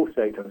across all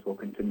sectors will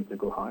continue to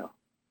go higher.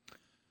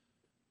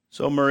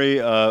 So, Murray,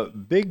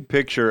 big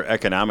picture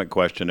economic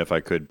question, if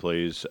I could,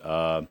 please.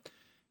 There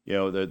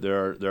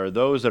are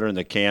those that are in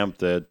the camp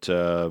that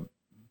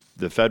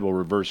the Fed will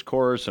reverse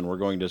course and we're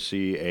going to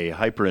see a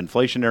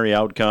hyperinflationary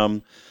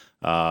outcome,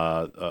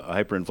 a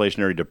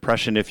hyperinflationary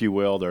depression, if you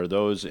will. There are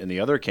those in the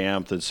other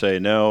camp that say,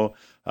 no,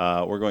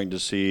 we're going to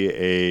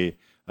see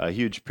a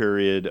huge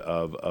period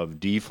of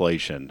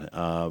deflation.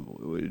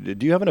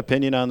 Do you have an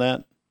opinion on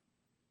that?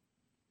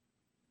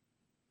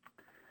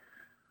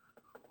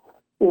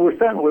 Well,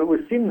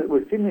 we've seen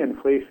the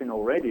inflation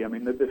already. I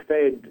mean, the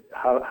Fed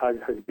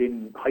has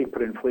been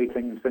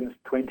hyperinflating since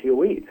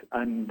 2008,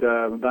 and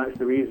that's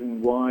the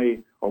reason why,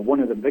 or one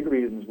of the big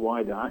reasons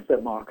why, the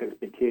asset markets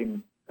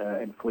became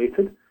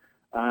inflated,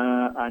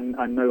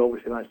 and now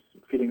obviously that's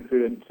feeding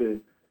through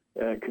into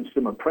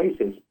consumer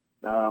prices.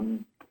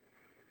 In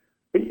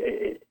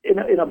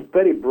a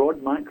very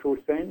broad macro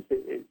sense,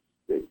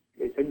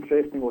 it's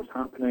interesting what's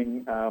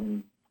happening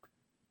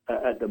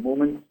at the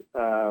moment,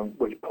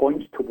 which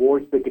points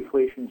towards the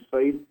deflation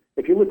side.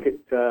 If you look at,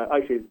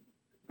 actually,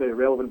 very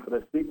relevant for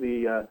this week,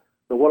 the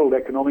World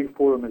Economic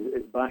Forum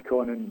is back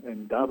on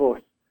in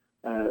Davos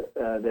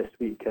this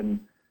week, and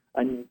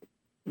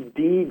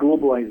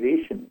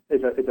deglobalization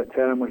is a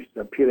term which is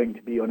appearing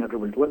to be on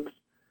everyone's lips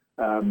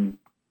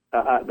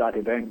at that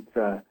event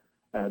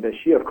this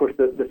year. Of course,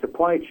 the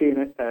supply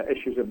chain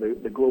issues of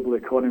the global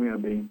economy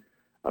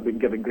have been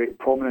given great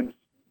prominence,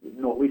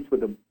 not least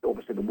with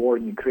obviously the war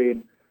in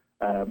Ukraine,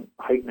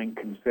 heightening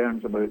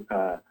concerns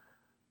about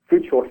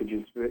food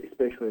shortages,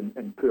 especially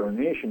in poorer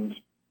nations.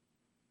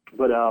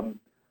 But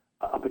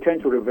a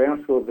potential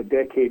reversal of the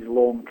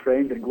decades-long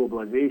trend in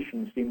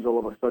globalization seems all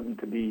of a sudden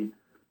to be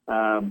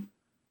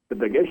the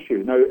big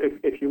issue. Now,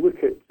 if you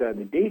look at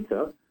the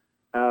data,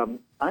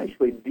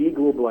 actually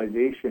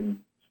deglobalization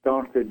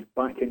started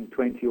back in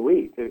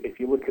 2008. If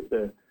you look at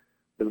the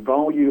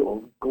value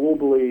of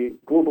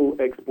global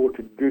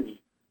exported goods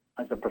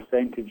as a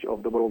percentage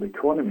of the world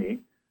economy,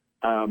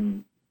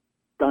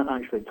 that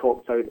actually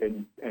topped out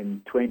in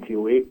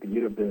 2008, the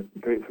year of the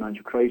Great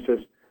Financial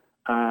Crisis,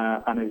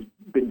 and has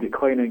been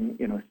declining,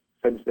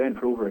 since then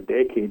for over a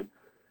decade,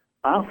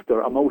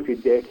 after a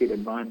multi-decade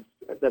advance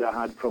that it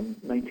had from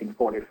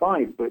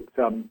 1945. But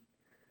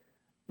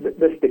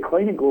this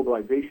decline in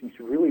globalization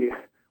should really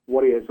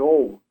worry us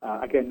all.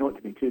 Again, not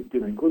to be too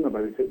doom and gloom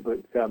about it,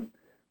 but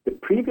the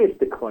previous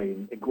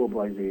decline in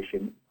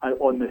globalization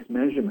on this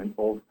measurement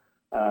of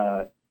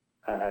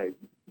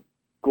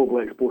global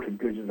exported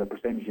goods as a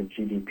percentage of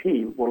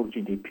GDP, world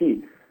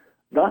GDP,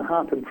 that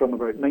happened from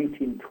about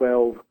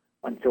 1912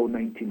 until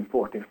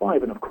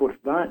 1945. And of course,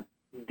 that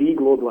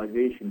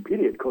deglobalization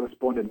period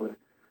corresponded with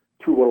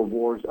two world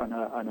wars and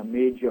a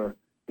major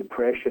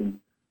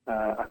depression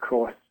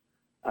across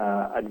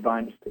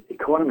advanced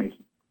economies.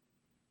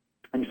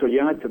 And so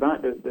you add to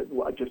that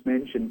what I just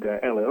mentioned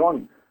earlier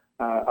on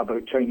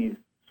about Chinese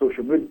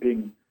social mood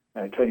being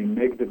trending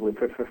negatively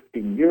for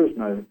 15 years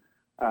now.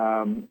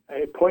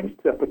 It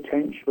points to a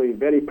potentially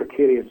very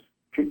precarious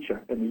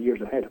future in the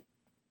years ahead.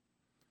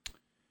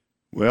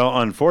 Well,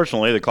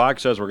 unfortunately, the clock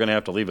says we're going to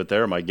have to leave it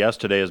there. My guest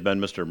today has been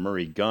Mr.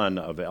 Murray Gunn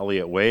of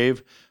Elliott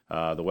Wave.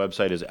 The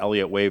website is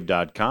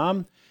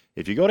elliottwave.com.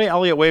 If you go to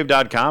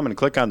elliottwave.com and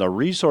click on the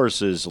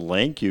resources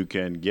link, you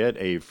can get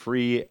a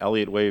free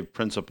Elliott Wave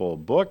Principle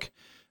book.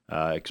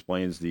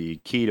 Explains the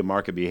key to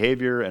market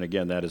behavior. And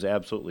again, that is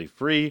absolutely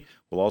free.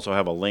 We'll also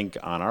have a link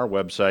on our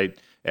website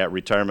at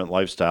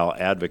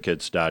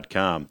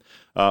retirementlifestyleadvocates.com.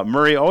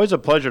 Murray, always a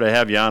pleasure to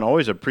have you on.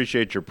 Always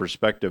appreciate your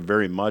perspective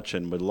very much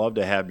and would love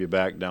to have you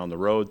back down the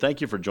road.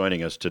 Thank you for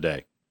joining us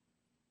today.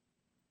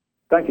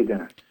 Thank you,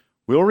 Dennis.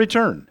 We'll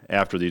return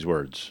after these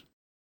words.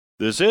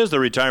 This is the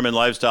Retirement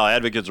Lifestyle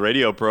Advocates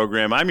radio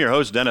program. I'm your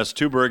host, Dennis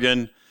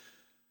Tubergen.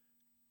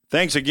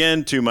 Thanks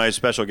again to my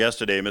special guest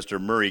today,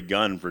 Mr. Murray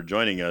Gunn, for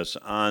joining us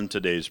on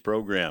today's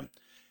program.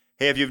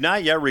 Hey, if you've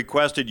not yet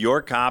requested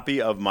your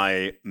copy of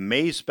my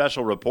May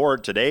special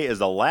report, today is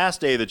the last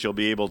day that you'll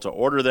be able to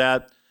order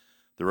that.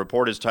 The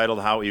report is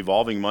titled How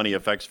Evolving Money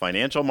Affects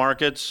Financial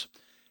Markets.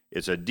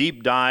 It's a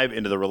deep dive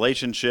into the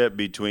relationship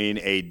between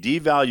a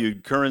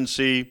devalued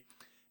currency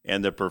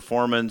and the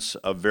performance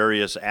of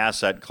various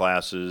asset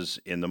classes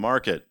in the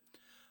market.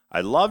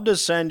 I'd love to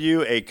send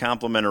you a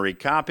complimentary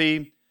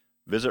copy.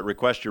 Visit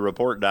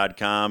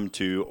requestyourreport.com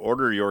to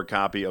order your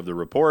copy of the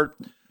report.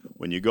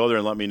 When you go there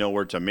and let me know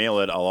where to mail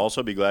it, I'll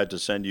also be glad to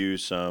send you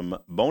some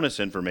bonus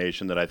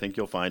information that I think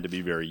you'll find to be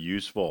very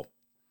useful.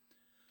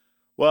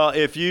 Well,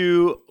 if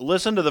you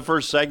listen to the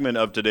first segment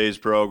of today's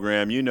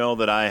program, you know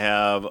that I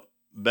have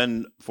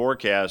been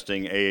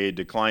forecasting a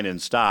decline in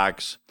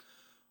stocks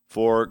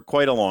for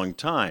quite a long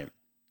time.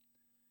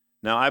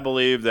 Now, I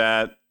believe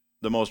that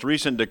the most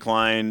recent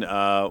decline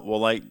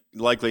will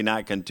likely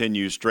not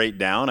continue straight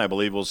down. I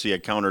believe we'll see a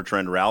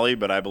counter-trend rally,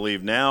 but I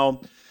believe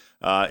now,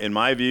 in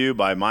my view,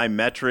 by my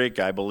metric,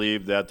 I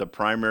believe that the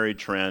primary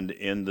trend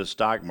in the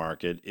stock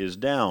market is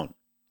down.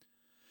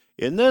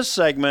 In this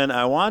segment,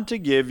 I want to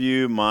give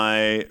you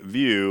my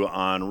view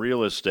on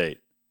real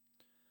estate.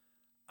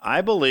 I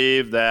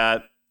believe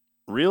that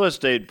real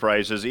estate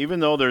prices,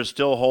 even though they're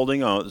still holding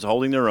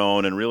their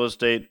own, and the real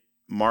estate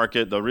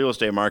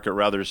market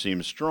rather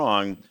seems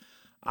strong,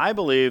 I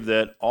believe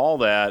that all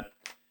that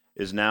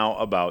is now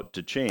about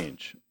to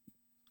change.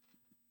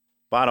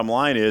 Bottom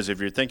line is,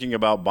 if you're thinking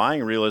about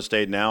buying real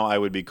estate now, I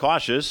would be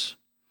cautious.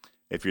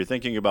 If you're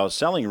thinking about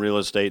selling real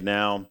estate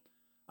now,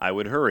 I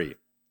would hurry.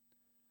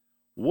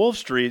 Wolf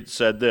Street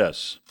said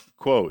this,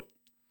 quote,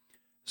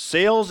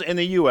 "Sales in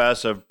the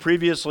U.S. of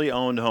previously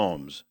owned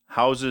homes,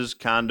 houses,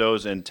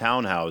 condos, and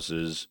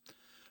townhouses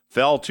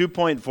fell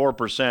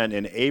 2.4%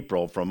 in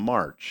April from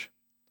March.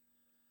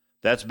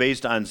 That's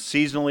based on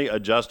seasonally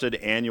adjusted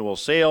annual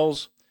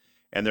sales,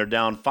 and they're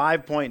down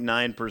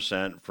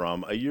 5.9%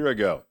 from a year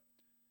ago.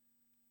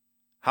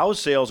 House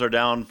sales are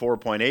down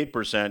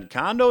 4.8%.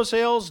 Condo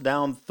sales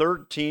down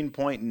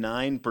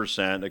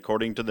 13.9%,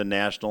 according to the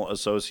National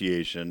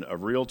Association of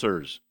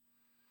Realtors.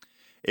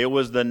 It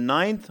was the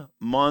 9th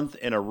month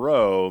in a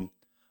row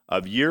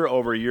of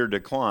year-over-year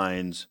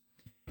declines,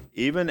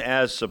 even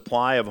as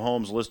supply of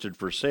homes listed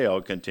for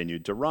sale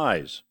continued to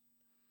rise.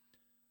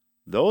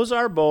 Those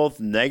are both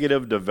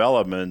negative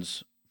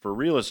developments for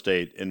real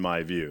estate, in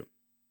my view.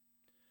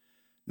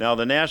 Now,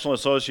 the National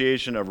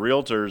Association of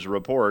Realtors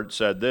report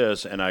said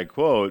this, and I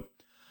quote,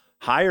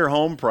 "Higher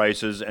home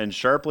prices and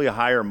sharply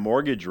higher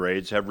mortgage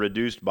rates have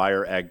reduced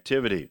buyer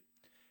activity.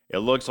 It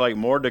looks like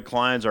more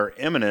declines are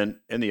imminent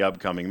in the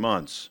upcoming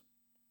months."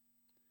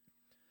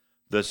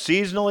 The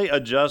seasonally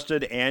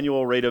adjusted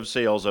annual rate of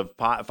sales of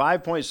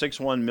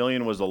 5.61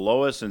 million was the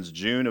lowest since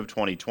June of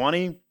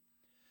 2020.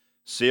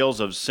 Sales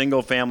of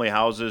single-family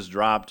houses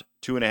dropped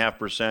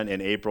 2.5%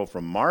 in April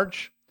from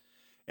March,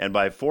 and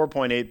by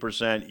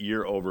 4.8%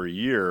 year over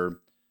year,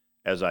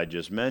 as I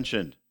just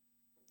mentioned.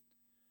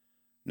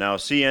 Now,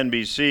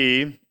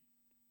 CNBC,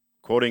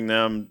 quoting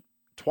them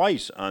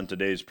twice on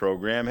today's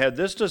program, had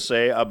this to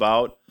say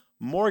about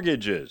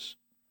mortgages.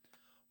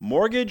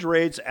 Mortgage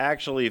rates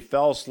actually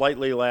fell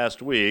slightly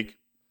last week,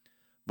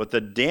 but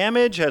the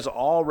damage has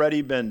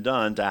already been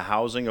done to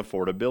housing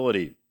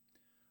affordability.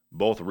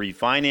 Both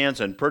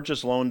refinance and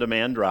purchase loan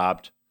demand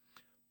dropped,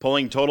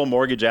 pulling total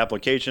mortgage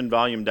application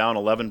volume down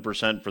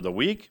 11% for the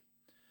week.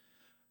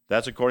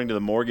 That's according to the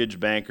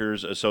Mortgage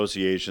Bankers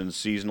Association's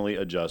seasonally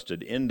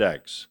adjusted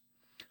index.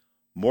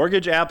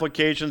 Mortgage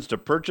applications to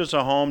purchase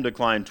a home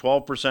declined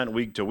 12%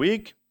 week to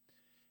week,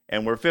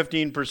 and were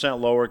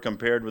 15% lower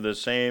compared with the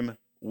same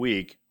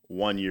week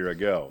 1 year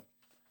ago.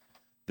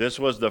 This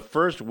was the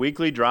first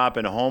weekly drop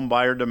in home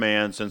buyer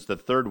demand since the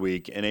third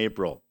week in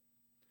April.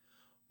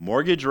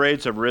 Mortgage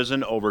rates have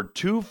risen over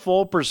 2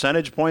 full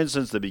percentage points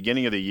since the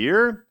beginning of the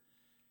year,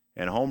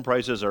 and home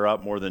prices are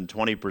up more than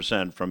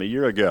 20% from a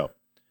year ago.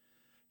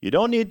 You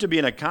don't need to be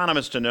an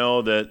economist to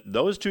know that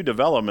those two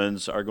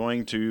developments are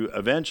going to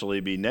eventually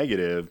be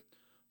negative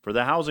for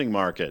the housing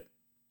market.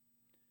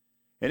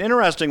 And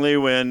interestingly,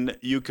 when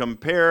you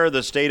compare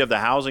the state of the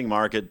housing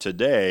market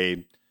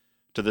today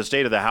to the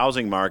state of the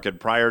housing market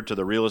prior to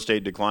the real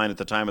estate decline at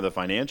the time of the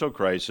financial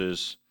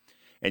crisis,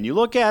 and you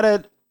look at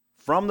it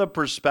from the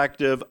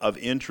perspective of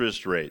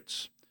interest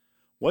rates,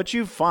 what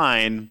you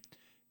find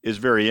is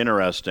very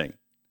interesting.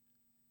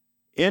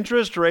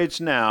 Interest rates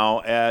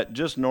now at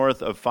just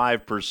north of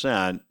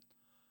 5%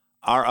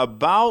 are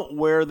about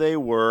where they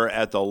were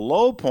at the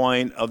low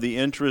point of the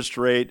interest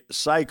rate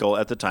cycle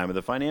at the time of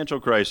the financial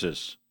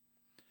crisis.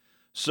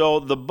 So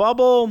the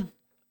bubble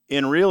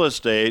in real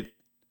estate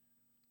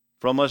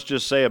from, let's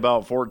just say,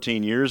 about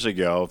 15 years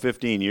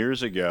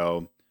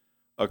ago,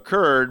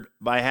 occurred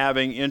by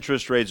having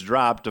interest rates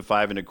drop to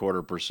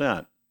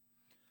 5.25%.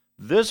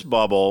 This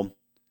bubble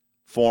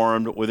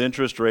formed with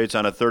interest rates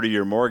on a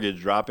 30-year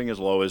mortgage dropping as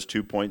low as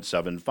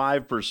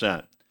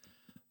 2.75%.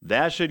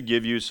 That should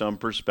give you some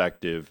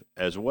perspective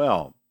as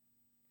well.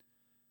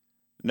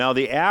 Now,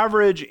 the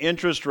average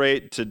interest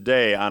rate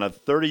today on a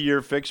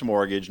 30-year fixed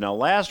mortgage, now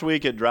last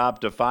week it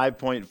dropped to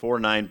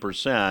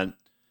 5.49%.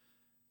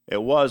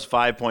 It was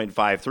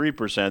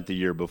 5.53% the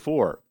year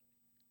before.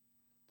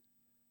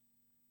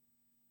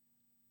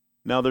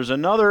 Now, there's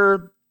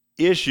another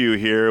issue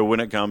here when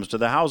it comes to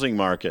the housing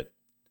market.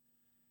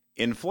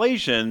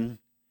 Inflation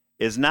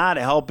is not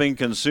helping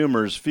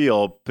consumers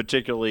feel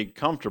particularly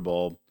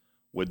comfortable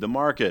with the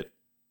market.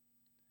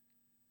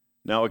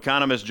 Now,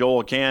 economist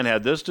Joel Kahn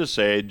had this to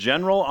say: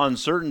 general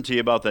uncertainty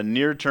about the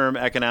near-term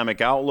economic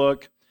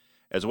outlook,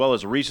 as well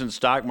as recent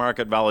stock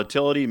market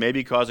volatility, may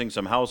be causing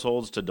some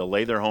households to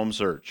delay their home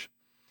search.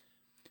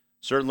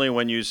 Certainly,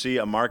 when you see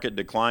a market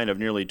decline of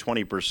nearly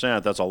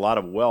 20%, that's a lot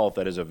of wealth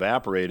that has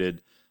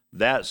evaporated.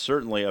 That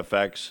certainly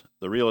affects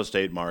the real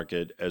estate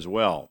market as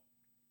well.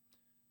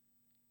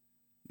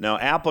 Now,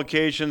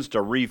 applications to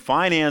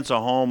refinance a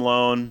home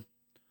loan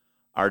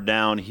are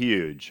down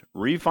huge.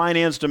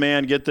 Refinance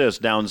demand, get this,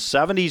 down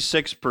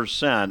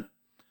 76%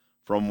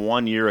 from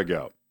 1 year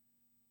ago.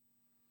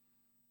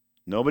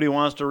 Nobody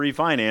wants to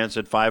refinance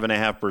at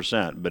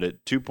 5.5%, but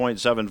at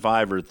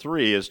 2.75 or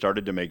 3 has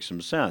started to make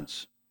some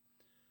sense.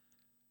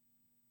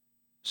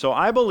 So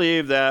I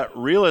believe that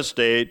real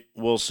estate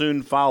will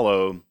soon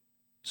follow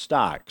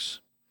stocks.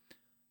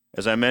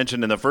 As I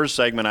mentioned in the first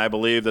segment, I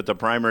believe that the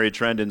primary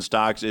trend in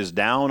stocks is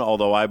down,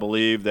 although I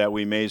believe that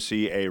we may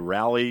see a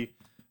rally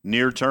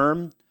near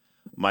term.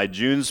 My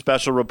June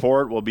special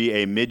report will be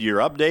a mid-year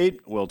update.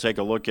 We'll take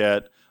a look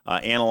at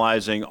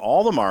analyzing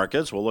all the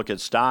markets. We'll look at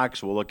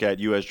stocks. We'll look at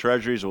U.S.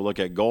 Treasuries. We'll look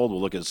at gold.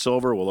 We'll look at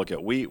silver. We'll look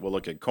at wheat. We'll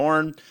look at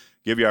corn.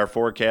 Give you our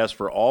forecast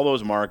for all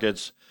those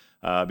markets.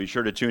 Be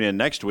sure to tune in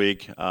next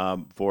week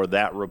for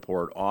that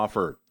report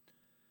offer.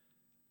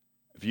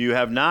 If you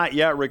have not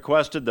yet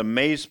requested the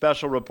May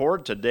special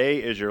report, today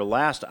is your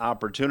last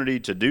opportunity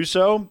to do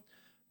so.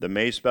 The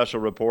May special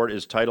report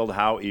is titled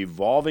How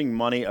Evolving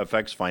Money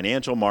Affects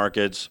Financial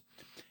Markets.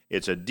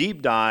 It's a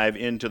deep dive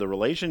into the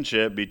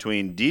relationship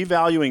between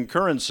devaluing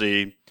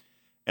currency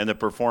and the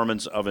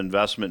performance of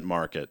investment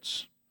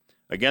markets.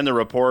 Again, the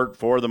report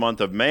for the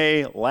month of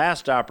May,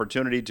 last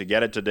opportunity to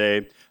get it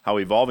today, How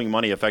Evolving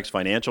Money Affects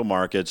Financial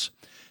Markets.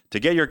 To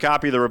get your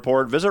copy of the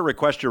report, visit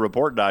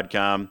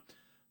requestyourreport.com.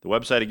 The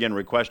website, again,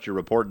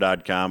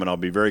 requestyourreport.com, and I'll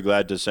be very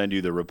glad to send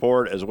you the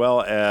report as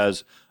well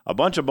as a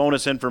bunch of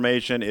bonus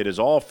information. It is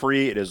all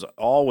free. It is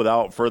all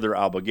without further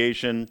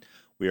obligation.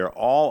 We are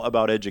all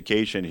about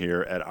education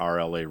here at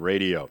RLA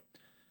Radio.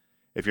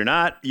 If you're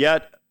not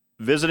yet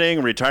visiting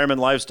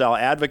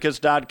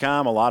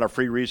retirementlifestyleadvocates.com, a lot of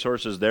free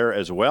resources there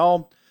as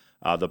well.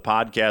 The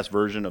podcast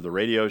version of the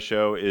radio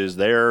show is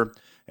there,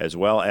 as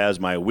well as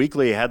my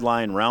weekly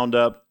headline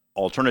roundup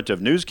alternative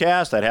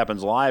newscast that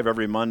happens live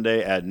every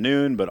Monday at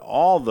noon, but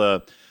all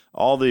the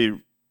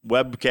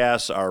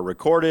webcasts are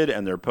recorded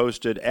and they're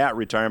posted at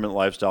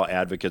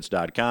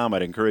retirementlifestyleadvocates.com.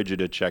 I'd encourage you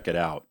to check it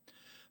out.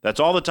 That's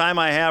all the time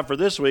I have for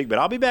this week, but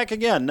I'll be back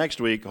again next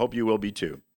week. Hope you will be too.